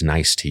 is this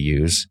nice to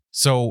use?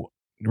 So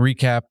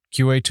recap,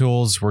 QA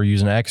tools, we're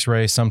using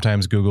X-Ray.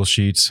 Sometimes Google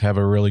Sheets have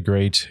a really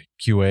great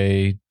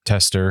QA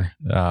tester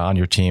on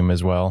your team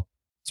as well.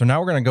 So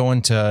now we're going to go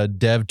into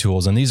dev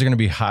tools, and these are going to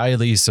be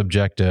highly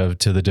subjective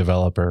to the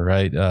developer,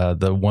 right?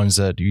 The ones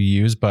that you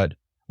use, but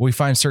we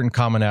find certain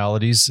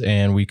commonalities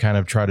and we kind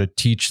of try to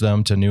teach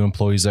them to new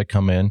employees that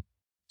come in.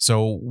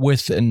 So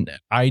with an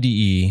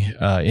IDE,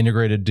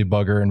 integrated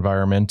debugger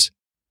environment,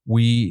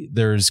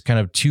 there's kind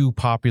of two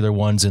popular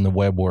ones in the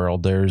web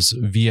world. There's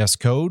VS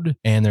Code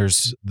and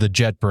there's the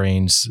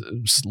JetBrains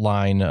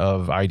line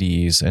of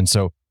IDEs. And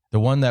so the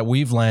one that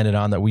we've landed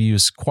on that we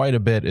use quite a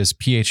bit is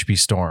PHP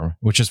Storm,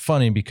 which is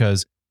funny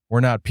because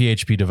we're not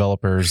PHP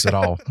developers at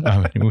all.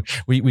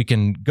 We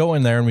can go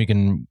in there and we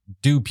can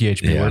do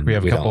PHP work. We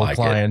have a couple of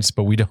clients,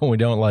 but we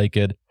don't like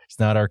it. It's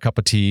not our cup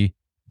of tea.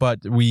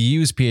 But we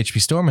use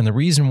PHP Storm, and the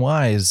reason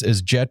why is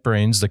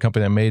JetBrains, the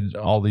company that made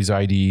all these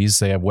IDEs.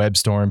 They have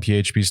WebStorm,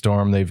 PHP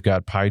Storm. They've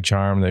got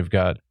PyCharm. They've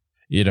got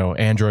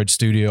Android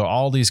Studio,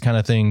 all these kind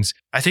of things.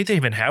 I think they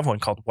even have one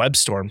called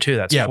WebStorm too.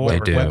 That's they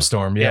do.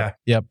 WebStorm. Yeah.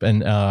 Yep.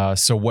 And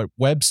so what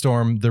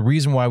WebStorm, the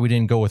reason why we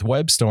didn't go with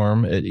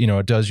WebStorm,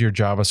 it does your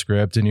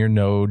JavaScript and your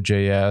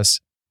Node.js,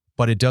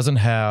 but it doesn't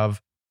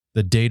have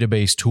the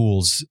database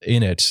tools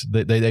in it.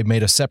 They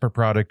made a separate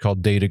product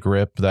called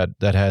DataGrip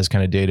that has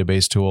kind of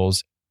database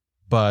tools.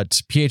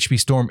 But PHP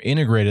Storm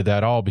integrated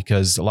that all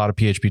because a lot of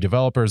PHP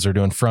developers are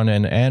doing front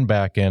end and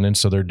back end. And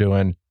so they're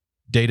doing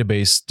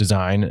database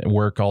design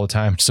work all the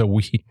time. So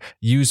we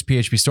use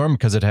PHP Storm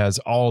because it has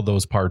all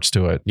those parts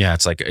to it. Yeah,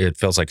 it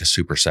feels like a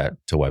superset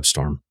to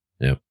WebStorm.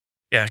 Yeah.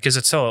 Yeah, because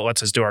it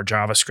lets us do our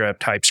JavaScript,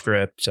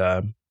 TypeScript,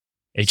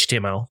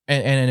 HTML.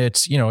 And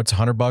it's, it's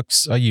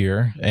 $100 a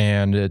year,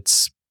 and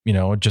it's,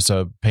 just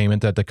a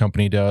payment that the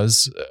company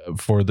does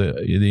for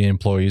the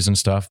employees and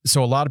stuff.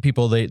 So a lot of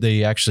people,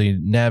 they actually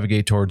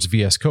navigate towards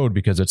VS Code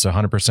because it's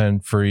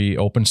 100% free,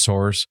 open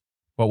source.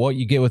 But what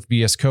you get with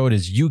VS Code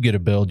is you get to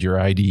build your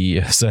IDE,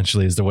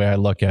 essentially, is the way I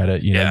look at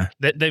it. Yeah,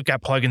 they've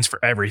got plugins for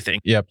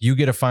everything. Yep. You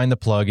get to find the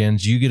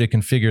plugins. You get to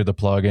configure the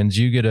plugins.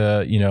 You get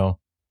to,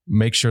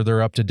 make sure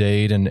they're up to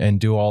date and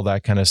do all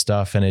that kind of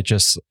stuff. And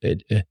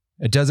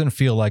it doesn't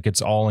feel like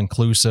it's all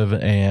inclusive,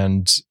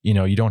 and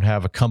you don't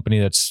have a company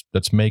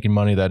that's making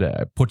money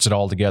that puts it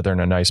all together in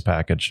a nice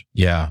package.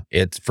 Yeah,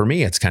 for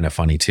me, it's kind of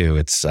funny too.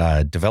 It's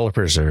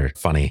developers are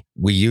funny.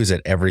 We use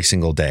it every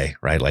single day,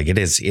 right? Like it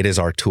is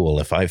our tool.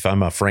 If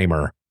I'm a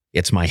framer,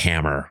 it's my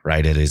hammer,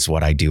 right? It is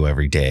what I do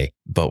every day,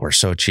 but we're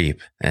so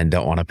cheap and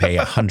don't want to pay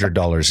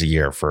 $100 a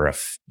year for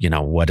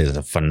what is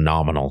a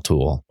phenomenal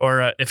tool.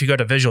 Or if you go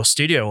to Visual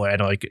Studio Land,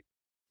 like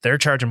they're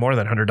charging more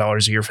than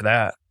 $100 a year for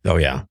that. Oh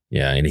yeah.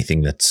 Yeah.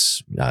 Anything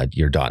that's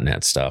your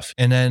 .NET stuff.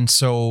 And then,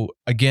 so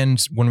again,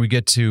 when we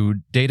get to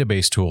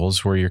database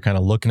tools where you're kind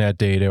of looking at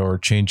data or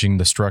changing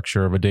the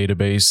structure of a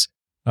database,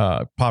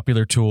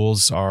 popular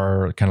tools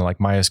are kind of like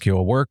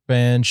MySQL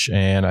Workbench,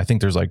 and I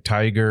think there's like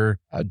Tiger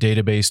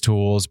database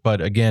tools.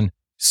 But again,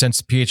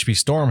 since PHP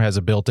Storm has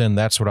a built-in,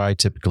 that's what I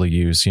typically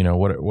use.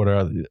 What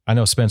are I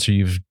know, Spencer,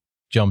 you've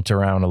jumped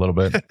around a little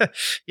bit.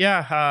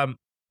 Yeah,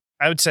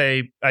 I would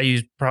say I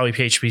use probably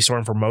PHP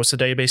Storm for most of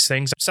the database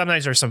things.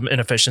 Sometimes there's some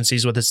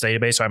inefficiencies with its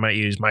database, so I might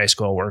use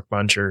MySQL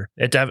Workbench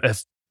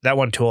if that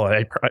one tool.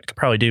 I could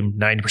probably do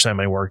 90% of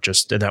my work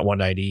just in that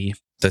one IDE.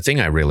 The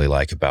thing I really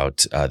like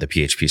about the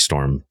PHP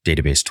Storm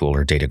database tool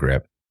or data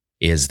grip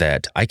is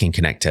that I can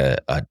connect to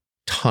a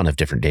ton of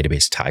different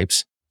database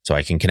types. So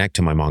I can connect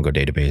to my Mongo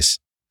database.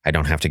 I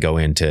don't have to go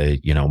into,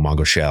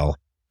 Mongo Shell.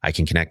 I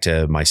can connect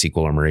to MySQL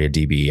or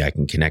MariaDB. I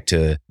can connect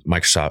to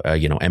Microsoft,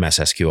 MS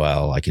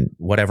SQL. I can,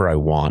 whatever I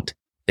want.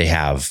 They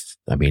have,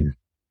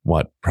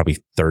 probably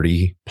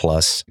 30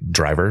 plus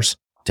drivers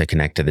to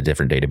connect to the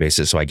different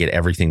databases. So I get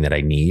everything that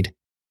I need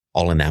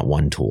all in that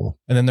one tool.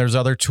 And then there's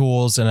other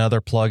tools and other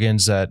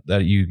plugins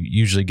that you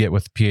usually get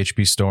with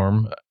PHP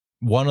Storm.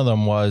 One of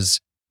them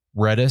was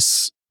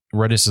Redis.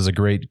 Redis is a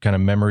great kind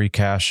of memory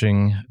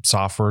caching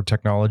software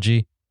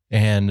technology.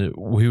 And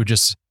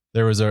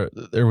there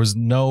was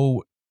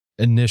no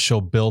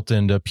initial built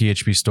into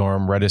PHP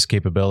Storm Redis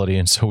capability.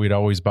 And so we'd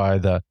always buy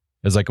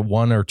it's like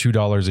 $1 or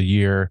 $2 a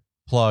year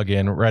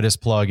Redis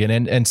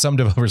plugin. And some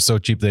developers are so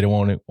cheap, they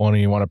don't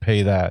even want to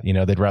pay that.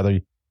 They'd rather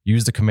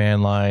use the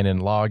command line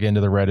and log into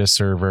the Redis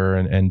server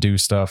and do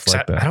stuff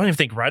like that. I don't even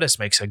think Redis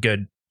makes a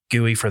good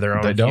GUI for their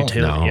own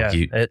utility. No,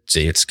 yeah,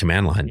 it's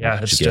command line,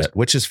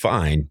 which is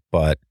fine.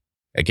 But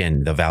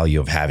again, the value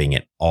of having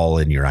it all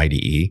in your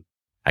IDE,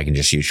 I can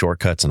just use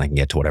shortcuts and I can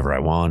get to whatever I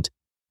want.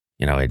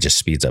 It just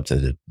speeds up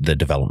the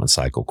development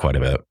cycle quite a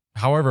bit.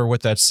 However,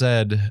 with that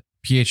said,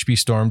 PHP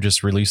Storm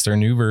just released their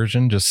new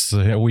version just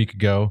a week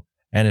ago,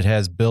 and it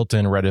has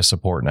built-in Redis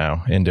support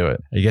now into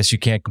it. I guess you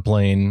can't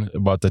complain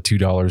about the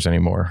 $2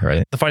 anymore,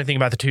 right? The funny thing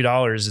about the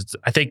 $2 is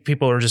I think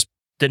people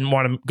didn't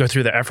want to go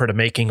through the effort of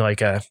making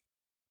like an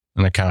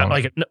account,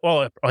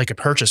 like a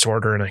purchase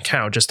order, an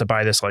account just to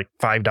buy this like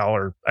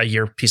 $5 a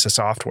year piece of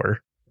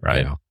software.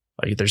 Right.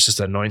 Like there's just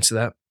an annoyance to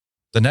that.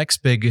 The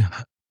next big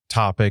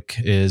topic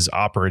is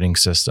operating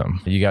system.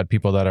 You got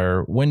people that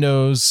are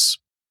Windows,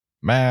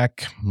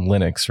 Mac,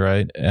 Linux,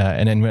 right?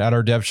 And then at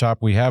our dev shop,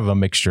 we have a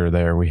mixture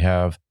there. We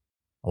have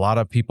a lot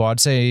of people, I'd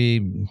say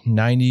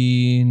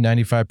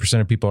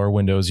 95% of people are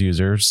Windows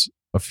users,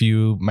 a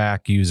few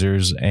Mac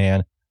users.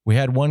 And we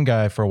had one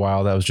guy for a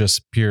while that was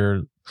just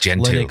pure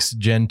Linux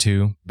Gen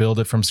 2, build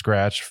it from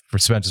scratch for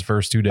Spencer's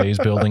first 2 days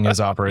building his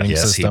operating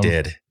system. Yes, he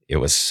did. It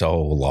was so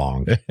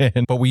long.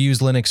 But we use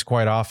Linux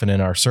quite often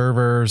in our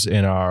servers,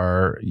 in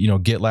our,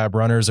 GitLab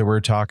runners that we're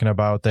talking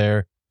about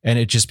there. And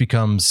it just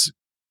becomes,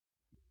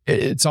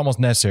 it's almost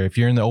necessary. If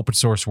you're in the open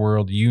source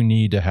world, you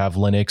need to have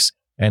Linux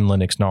and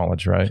Linux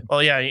knowledge, right?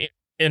 Well, yeah.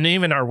 And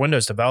even our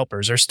Windows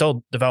developers are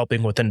still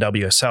developing within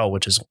WSL,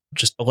 which is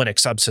just a Linux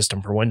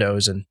subsystem for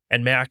Windows.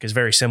 And Mac is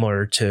very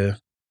similar to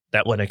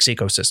that Linux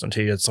ecosystem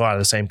too. It's a lot of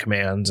the same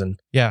commands. And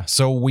yeah,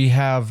 so we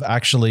have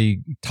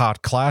actually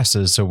taught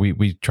classes. So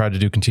we try to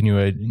do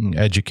continuing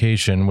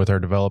education with our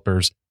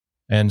developers.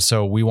 And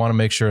so we want to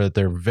make sure that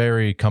they're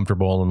very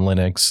comfortable in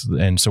Linux.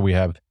 And so we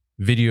have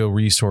video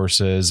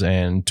resources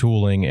and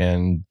tooling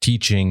and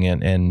teaching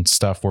and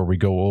stuff where we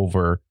go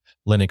over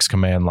Linux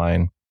command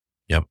line.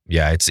 Yep.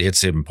 Yeah,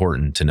 it's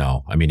important to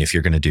know. I mean, if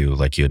you're going to do,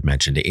 like you had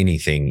mentioned,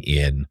 anything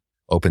in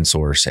open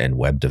source and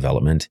web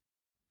development,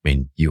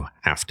 you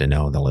have to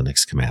know the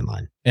Linux command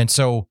line. And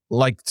so,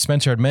 like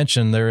Spencer had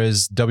mentioned, there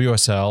is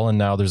WSL, and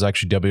now there's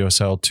actually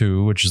WSL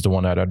 2, which is the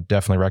one that I'd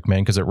definitely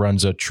recommend because it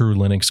runs a true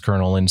Linux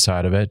kernel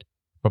inside of it.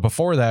 But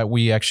before that,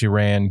 we actually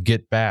ran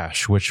Git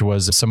Bash, which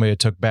was somebody that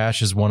took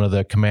Bash as one of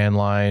the command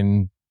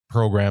line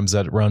programs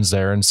that runs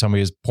there, and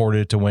somebody has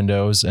ported it to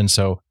Windows. And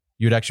so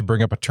you'd actually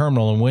bring up a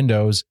terminal in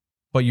Windows,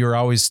 but you're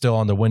always still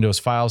on the Windows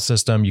file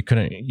system. You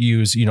couldn't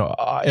use,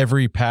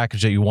 every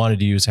package that you wanted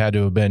to use had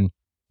to have been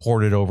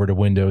ported over to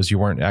Windows. You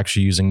weren't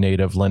actually using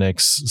native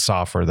Linux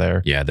software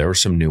there. Yeah, there were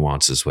some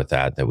nuances with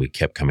that we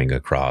kept coming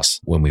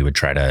across when we would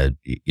try to,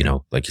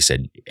 like you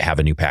said, have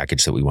a new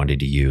package that we wanted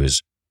to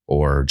use,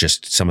 or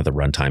just some of the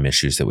runtime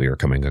issues that we were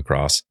coming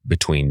across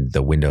between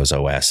the Windows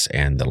OS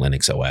and the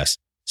Linux OS,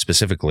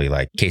 specifically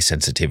like case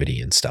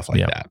sensitivity and stuff like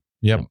that.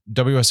 Yep.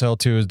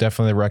 WSL2 is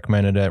definitely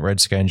recommended at Red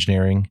Sky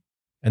Engineering.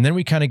 And then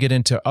we kind of get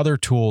into other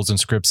tools and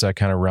scripts that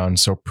kind of run.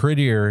 So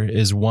Prettier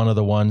is one of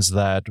the ones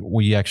that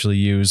we actually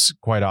use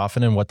quite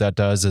often. And what that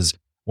does is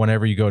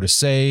whenever you go to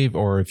save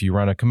or if you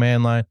run a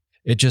command line,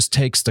 it just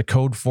takes the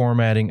code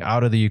formatting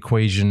out of the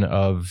equation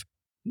of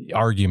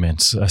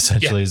arguments,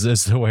 essentially,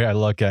 is the way I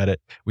look at it.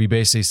 We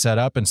basically set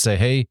up and say,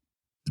 hey,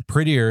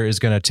 Prettier is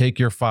going to take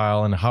your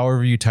file and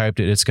however you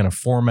typed it, it's going to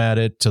format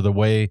it to the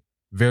way,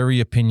 very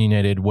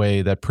opinionated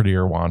way that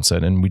Prettier wants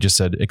it. And we just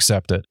said,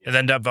 accept it. And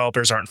then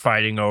developers aren't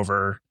fighting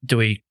over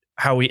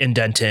how we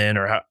indent in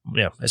or how,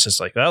 it's just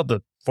like, well,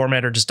 the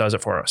formatter just does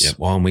it for us. Yeah.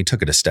 Well, and we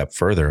took it a step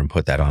further and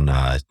put that on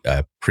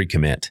a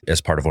pre-commit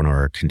as part of one of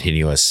our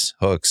continuous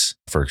hooks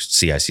for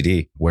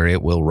CI/CD, where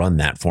it will run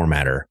that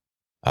formatter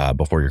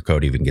before your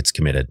code even gets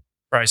committed.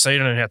 Right. So you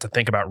don't even have to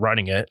think about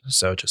running it.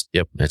 So just.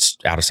 Yep. It's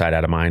out of sight,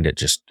 out of mind. It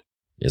just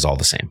is all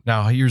the same.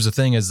 Now, here's the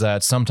thing is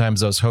that sometimes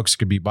those hooks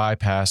could be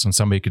bypassed and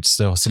somebody could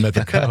still submit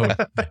the code.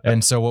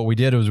 And so what we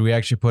did was we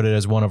actually put it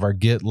as one of our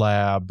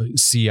GitLab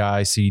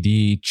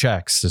CI/CD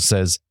checks. It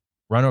says,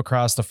 run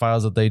across the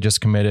files that they just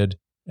committed.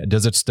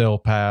 Does it still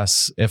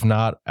pass? If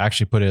not,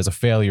 actually put it as a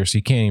failure. So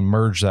you can't even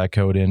merge that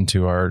code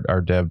into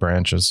our dev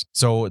branches.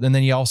 So, and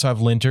then you also have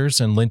linters,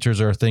 and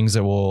linters are things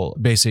that will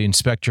basically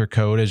inspect your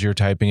code as you're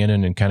typing in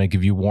and kind of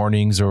give you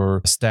warnings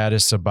or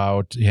status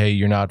about, hey,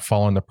 you're not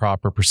following the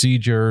proper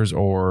procedures,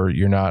 or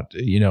you're not,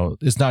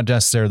 it's not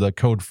necessarily the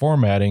code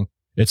formatting.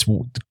 It's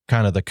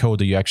kind of the code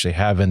that you actually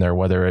have in there,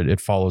 whether it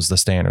follows the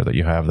standard that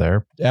you have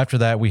there. After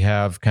that, we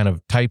have kind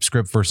of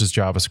TypeScript versus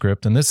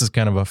JavaScript. And this is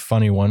kind of a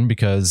funny one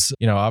because,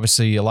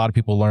 obviously a lot of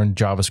people learn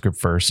JavaScript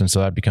first. And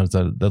so that becomes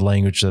the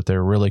language that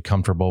they're really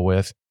comfortable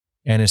with.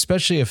 And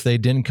especially if they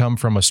didn't come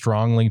from a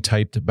strongly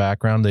typed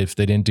background, if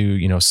they didn't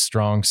do,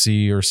 strong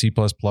C or C++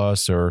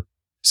 or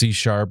C#,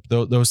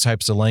 those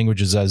types of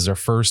languages as their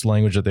first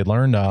language that they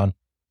learned on,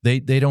 they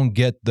don't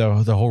get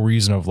the whole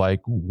reason of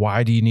like,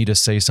 why do you need to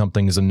say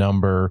something is a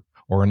number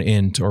or an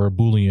int or a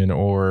Boolean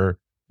or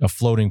a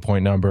floating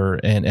point number?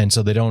 And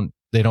so they don't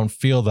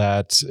feel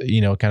that,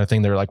 kind of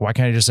thing. They're like, why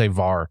can't I just say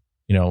var,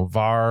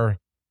 var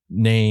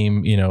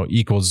name,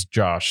 equals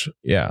Josh.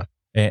 Yeah.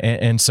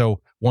 And so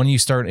when you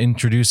start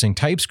introducing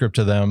TypeScript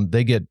to them,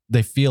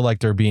 they feel like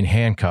they're being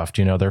handcuffed.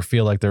 They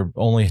feel like they're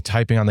only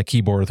typing on the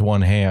keyboard with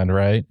one hand,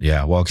 right?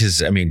 Yeah, well,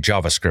 because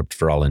JavaScript,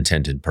 for all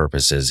intended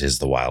purposes, is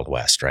the Wild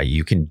West, right?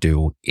 You can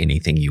do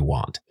anything you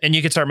want, and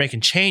you can start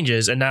making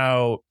changes. And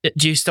now,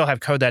 do you still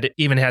have code that it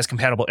even has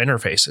compatible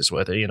interfaces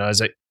with it?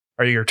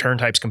 Are your return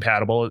types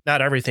compatible?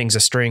 Not everything's a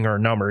string or a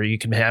number. You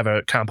can have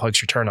a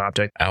complex return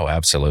object. Oh,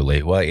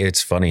 absolutely. Well,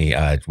 it's funny.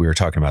 We were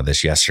talking about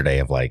this yesterday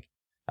of like,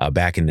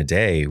 back in the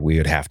day, we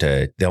would have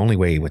to, the only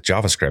way with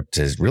JavaScript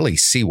to really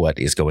see what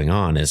is going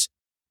on is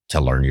to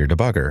learn your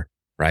debugger,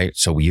 right?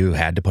 So you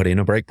had to put in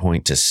a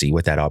breakpoint to see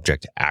what that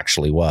object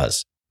actually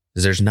was.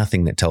 Because there's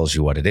nothing that tells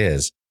you what it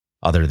is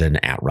other than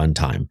at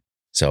runtime.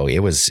 So it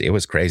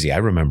was crazy. I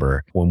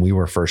remember when we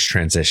were first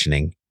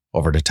transitioning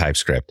over to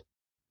TypeScript,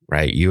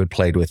 right? You had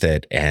played with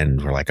it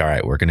and we're like, all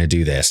right, we're going to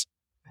do this.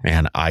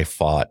 And I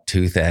fought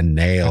tooth and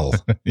nail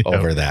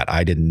over that.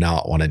 I did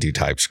not want to do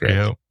TypeScript.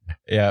 Yep.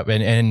 Yeah.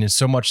 And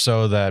so much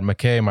so that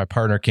McKay, my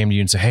partner, came to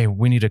you and said, hey,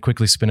 we need to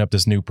quickly spin up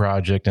this new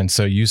project. And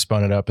so you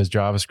spun it up as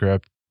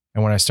JavaScript.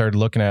 And when I started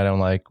looking at it, I'm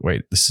like,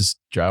 wait, this is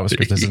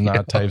JavaScript. This is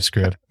not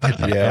TypeScript.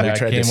 Yeah. And I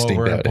came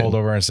over and pulled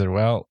over and said,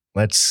 well,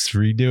 let's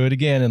redo it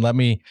again. And let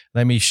me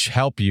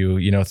help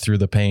you, through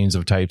the pains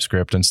of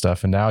TypeScript and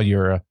stuff. And now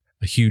you're a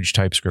huge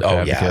TypeScript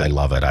advocate. Yeah, I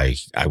love it.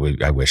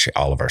 I wish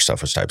all of our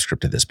stuff was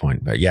TypeScript at this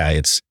point. But yeah,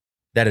 it's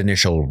that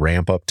initial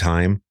ramp up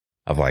time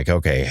of like,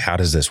 okay, how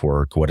does this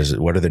work? What is it?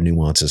 What are the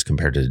nuances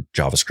compared to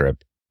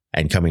JavaScript?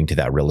 And coming to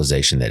that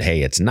realization that,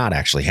 hey, it's not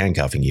actually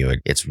handcuffing you.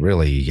 It's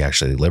really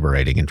actually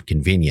liberating and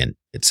convenient.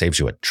 It saves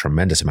you a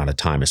tremendous amount of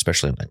time,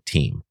 especially on a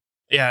team.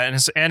 Yeah, and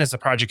as the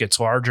project gets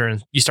larger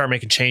and you start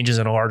making changes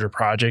in a larger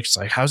project, it's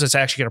like, how's this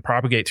actually going to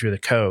propagate through the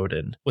code?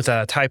 And with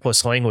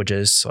typeless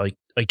languages like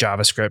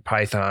JavaScript,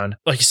 Python,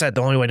 like you said,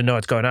 the only way to know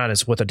what's going on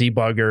is with a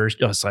debugger.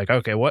 It's like,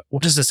 okay, what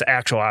is this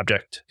actual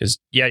object? Because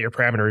your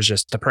parameter is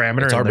just the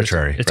parameter. It's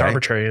arbitrary. It's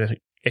arbitrary.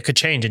 It could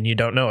change and you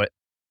don't know it.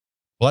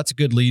 Well, that's a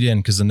good lead in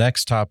because the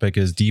next topic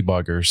is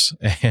debuggers.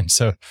 And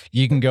so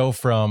you can go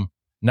from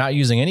not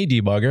using any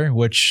debugger,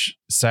 which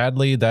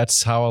sadly,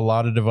 that's how a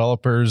lot of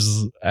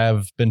developers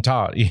have been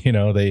taught.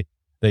 They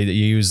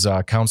use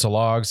console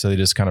logs. So they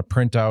just kind of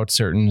print out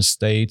certain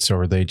states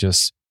or they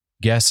just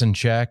guess and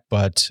check.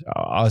 But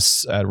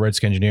us at Red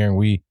Sky Engineering,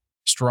 we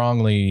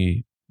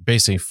strongly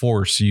basically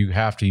force you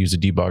have to use a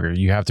debugger.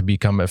 You have to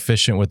become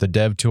efficient with the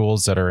dev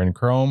tools that are in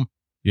Chrome.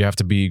 You have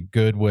to be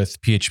good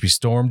with PHP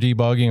Storm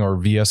debugging or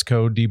VS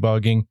Code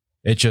debugging.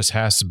 It just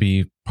has to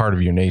be part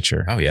of your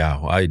nature. Oh,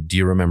 yeah. Do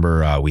you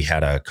remember we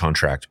had a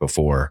contract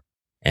before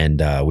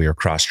and we were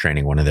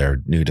cross-training one of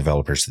their new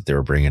developers that they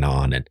were bringing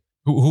on. And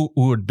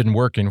who had been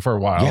working for a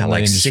while. Yeah,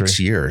 like 6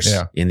 years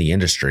in the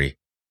industry.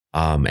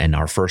 And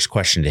our first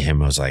question to him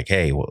was like,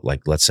 hey,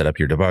 let's set up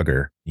your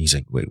debugger. And he's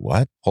like, wait,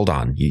 what? Hold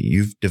on.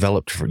 You've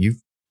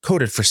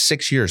coded for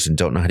 6 years and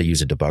don't know how to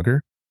use a debugger?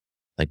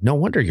 Like, no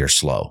wonder you're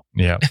slow.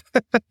 Yeah.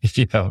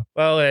 Yeah.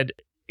 Well, it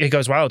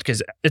goes wild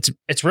because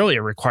it's really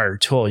a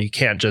required tool.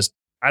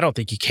 I don't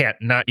think you can't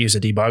not use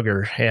a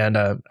debugger. And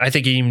I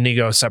think you even need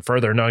to go a step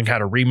further, knowing how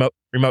to remote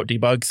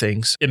debug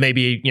things. It may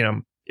be,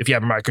 if you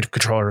have a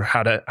microcontroller,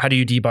 how do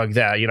you debug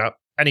that?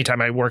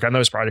 Anytime I work on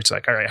those projects,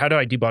 like, all right, how do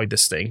I debug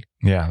this thing?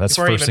 Yeah, that's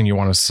the first thing you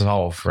want to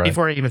solve, right?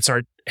 Before I even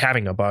start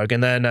having a bug.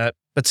 And then,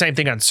 but same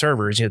thing on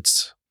servers.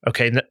 It's,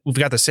 okay, we've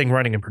got this thing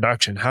running in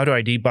production. How do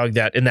I debug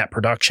that in that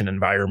production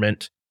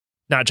environment,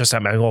 not just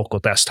at my local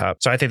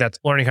desktop? So I think that's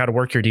learning how to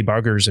work your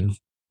debuggers and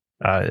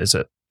is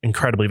an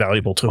incredibly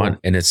valuable tool.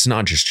 And it's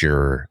not just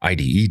your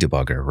IDE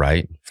debugger,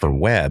 right? For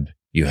web,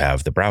 you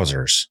have the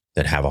browsers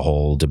that have a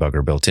whole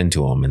debugger built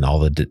into them, and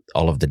all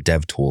of the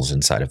dev tools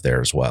inside of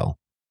there as well.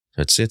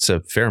 It's a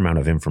fair amount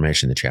of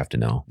information that you have to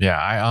know. Yeah,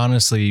 I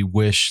honestly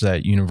wish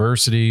that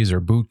universities or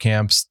boot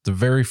camps, the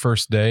very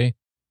first day,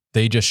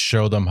 they just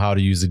show them how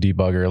to use the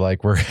debugger.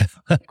 Like we're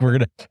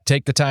going to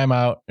take the time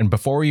out, and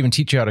before we even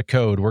teach you how to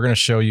code, we're going to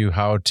show you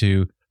how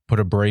to put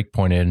a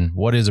breakpoint in.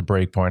 What is a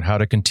breakpoint? How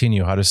to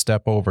continue? How to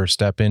step over,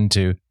 step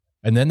into,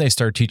 and then they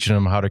start teaching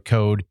them how to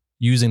code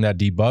using that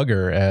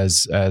debugger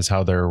as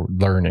how they're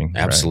learning.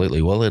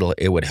 Absolutely. Right? Well,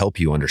 it would help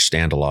you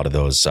understand a lot of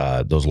those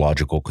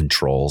logical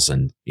controls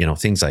and,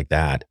 things like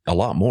that a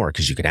lot more,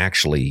 because you can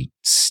actually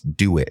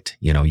do it.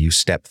 You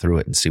step through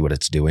it and see what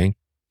it's doing.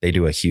 They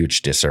do a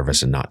huge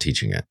disservice in not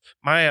teaching it.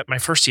 My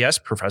first CS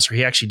professor,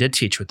 he actually did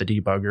teach with the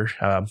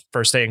debugger.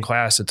 First day in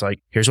class, it's like,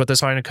 here's what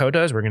this line of code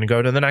does. We're going to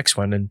go to the next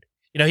one. And,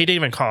 he didn't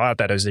even call out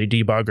that as a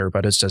debugger,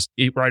 but it's just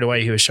right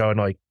away he was showing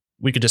like,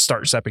 we could just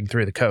start stepping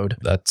through the code.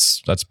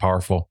 That's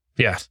powerful.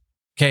 Yeah.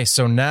 Okay,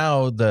 so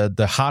now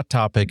the hot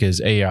topic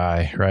is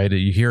AI, right?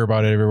 You hear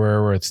about it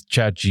everywhere with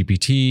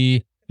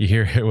ChatGPT. You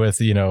hear it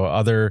with,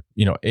 other,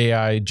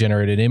 AI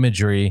generated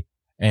imagery.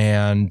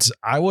 And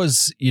I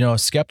was,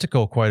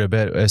 skeptical quite a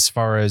bit as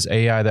far as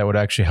AI that would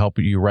actually help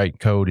you write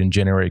code and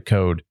generate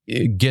code.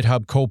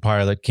 GitHub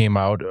Copilot came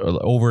out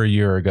over a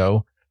year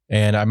ago,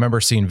 and I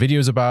remember seeing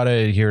videos about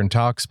it, hearing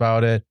talks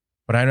about it,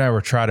 but I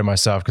never tried it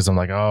myself because I'm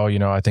like,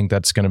 I think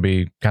that's going to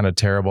be kind of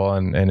terrible,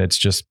 and it's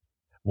just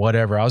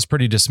whatever. I was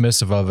pretty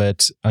dismissive of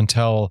it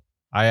until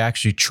I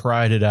actually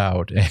tried it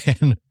out.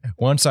 And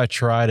once I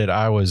tried it,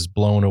 I was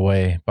blown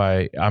away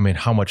by,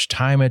 how much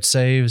time it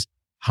saves,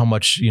 how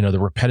much, the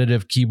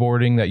repetitive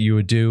keyboarding that you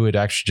would do, it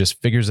actually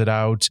just figures it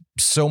out.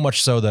 So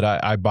much so that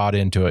I bought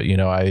into it.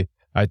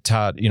 I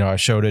taught, I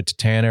showed it to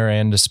Tanner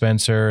and to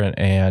Spencer,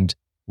 and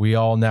we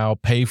all now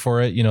pay for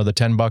it, the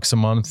 $10 a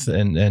month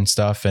and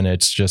stuff. And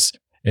it's just,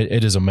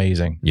 it is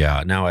amazing.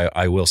 Yeah. Now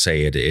I will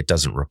say it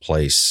doesn't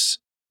replace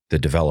the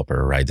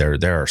developer, right?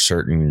 There are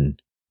certain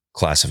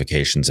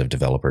classifications of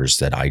developers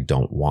that I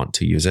don't want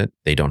to use it.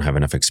 They don't have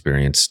enough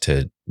experience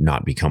to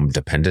not become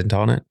dependent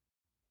on it.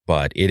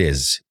 But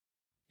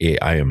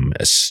I am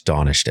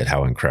astonished at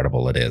how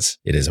incredible it is.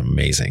 It is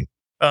amazing.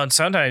 And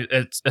sometimes,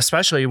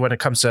 especially when it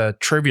comes to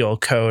trivial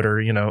code,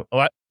 or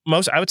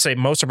I would say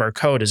most of our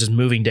code is just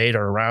moving data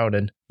around,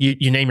 and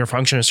you name your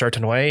function a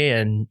certain way,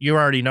 and you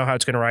already know how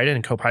it's going to write it,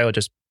 and Copilot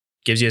just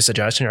gives you a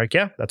suggestion. You're like,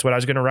 yeah, that's what I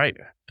was going to write.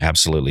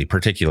 Absolutely.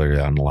 Particularly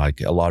on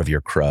like a lot of your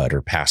CRUD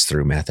or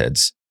pass-through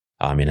methods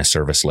in a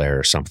service layer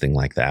or something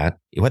like that.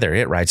 Whether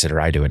it writes it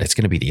or I do it, it's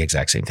going to be the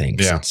exact same thing.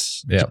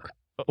 Yeah.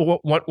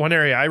 One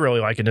area I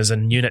really like it is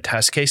in unit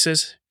test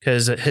cases,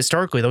 because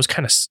historically they're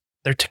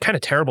kind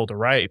of terrible to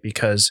write,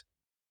 because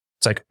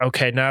it's like,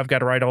 okay, now I've got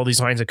to write all these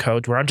lines of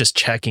code where I'm just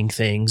checking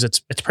things.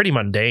 It's pretty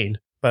mundane.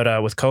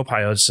 But with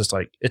Copilot, it's just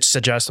like, it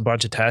suggests a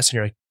bunch of tests, and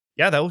you're like,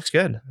 yeah, that looks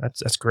good.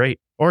 That's great.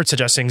 Or it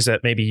suggests things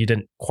that maybe you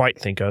didn't quite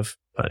think of,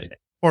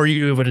 or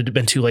you would have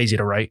been too lazy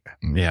to write.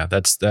 Yeah,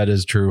 that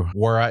is true.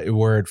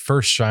 Where it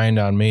first shined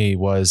on me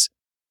was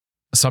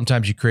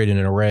sometimes you create an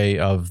array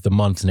of the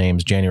month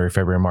names, January,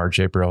 February, March,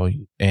 April.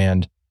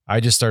 And I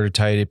just started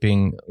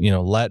typing,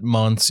 let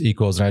months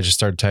equals, and I just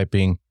started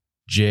typing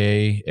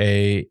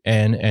JAN,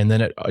 and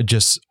then it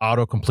just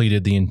auto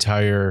completed the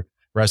entire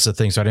rest of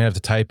the thing. So I didn't have to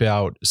type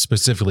out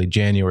specifically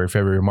January,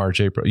 February, March,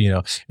 April,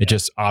 it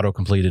just auto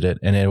completed it,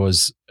 and it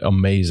was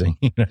amazing.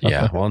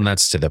 Yeah. Well, and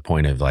that's to the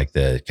point of like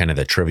the kind of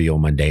the trivial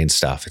mundane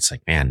stuff. It's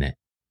like, man,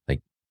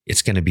 like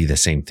it's going to be the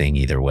same thing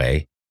either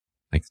way.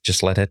 Like,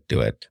 just let it do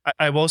it.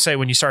 I will say,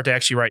 when you start to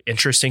actually write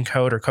interesting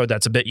code or code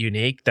that's a bit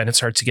unique, then it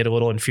starts to get a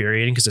little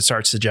infuriating, because it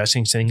starts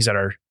suggesting things that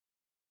are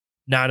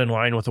not in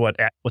line with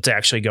what's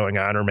actually going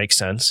on or makes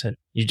sense. And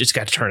you just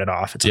got to turn it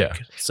off. It's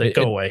like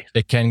go away.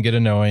 It can get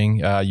annoying.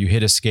 You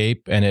hit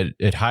escape and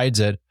it hides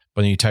it,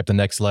 but then you type the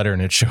next letter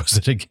and it shows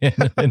it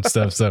again and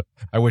stuff. So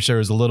I wish there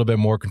was a little bit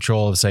more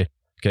control of, say,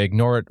 okay,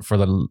 ignore it for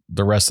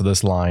the rest of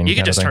this line. You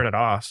can just turn it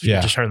off. You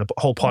can just turn the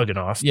whole plugin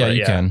off. Yeah,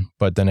 you can.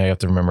 But then I have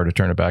to remember to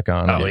turn it back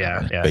on. Oh,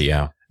 yeah. But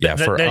yeah.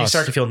 Then you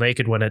start to feel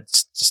naked when it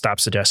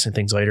stops suggesting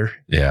things later.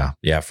 Yeah.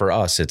 Yeah. For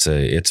us,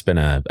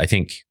 I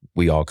think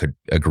we all could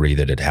agree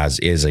that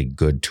is a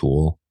good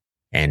tool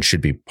and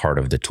should be part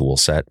of the tool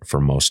set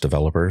for most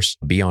developers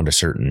beyond a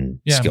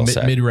certain skill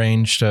set.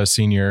 Mid-range to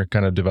senior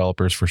kind of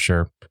developers for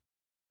sure.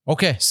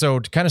 Okay, so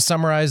to kind of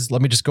summarize,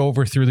 let me just go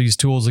over through these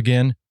tools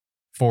again.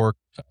 For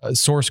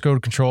source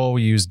code control,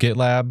 we use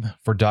GitLab.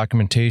 For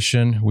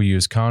documentation, we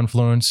use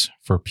Confluence.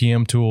 For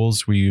PM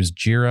tools, we use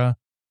Jira.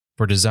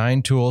 For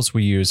design tools,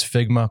 we use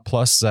Figma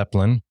plus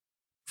Zeppelin.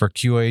 For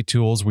QA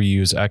tools, we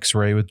use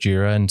X-Ray with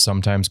Jira and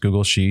sometimes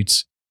Google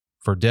Sheets.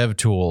 For dev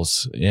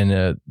tools,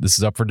 and this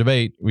is up for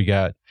debate, we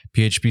got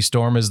PHP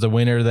Storm as the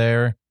winner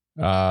there.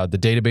 The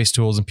database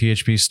tools in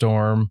PHP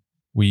Storm.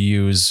 We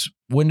use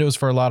Windows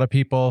for a lot of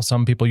people.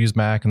 Some people use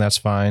Mac, and that's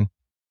fine.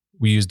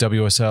 We use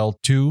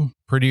WSL2,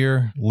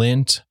 Prettier,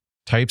 Lint.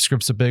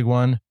 TypeScript's a big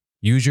one.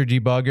 Use your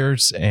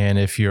debuggers, and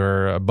if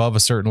you're above a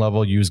certain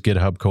level, use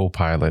GitHub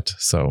Copilot.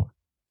 So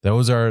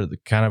those are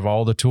kind of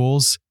all the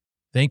tools.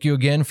 Thank you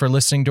again for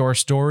listening to our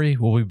story.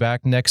 We'll be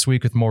back next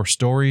week with more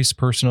stories,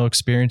 personal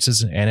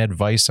experiences, and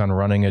advice on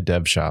running a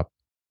dev shop.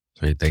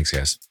 Great. Thanks,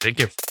 guys. Thank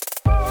you.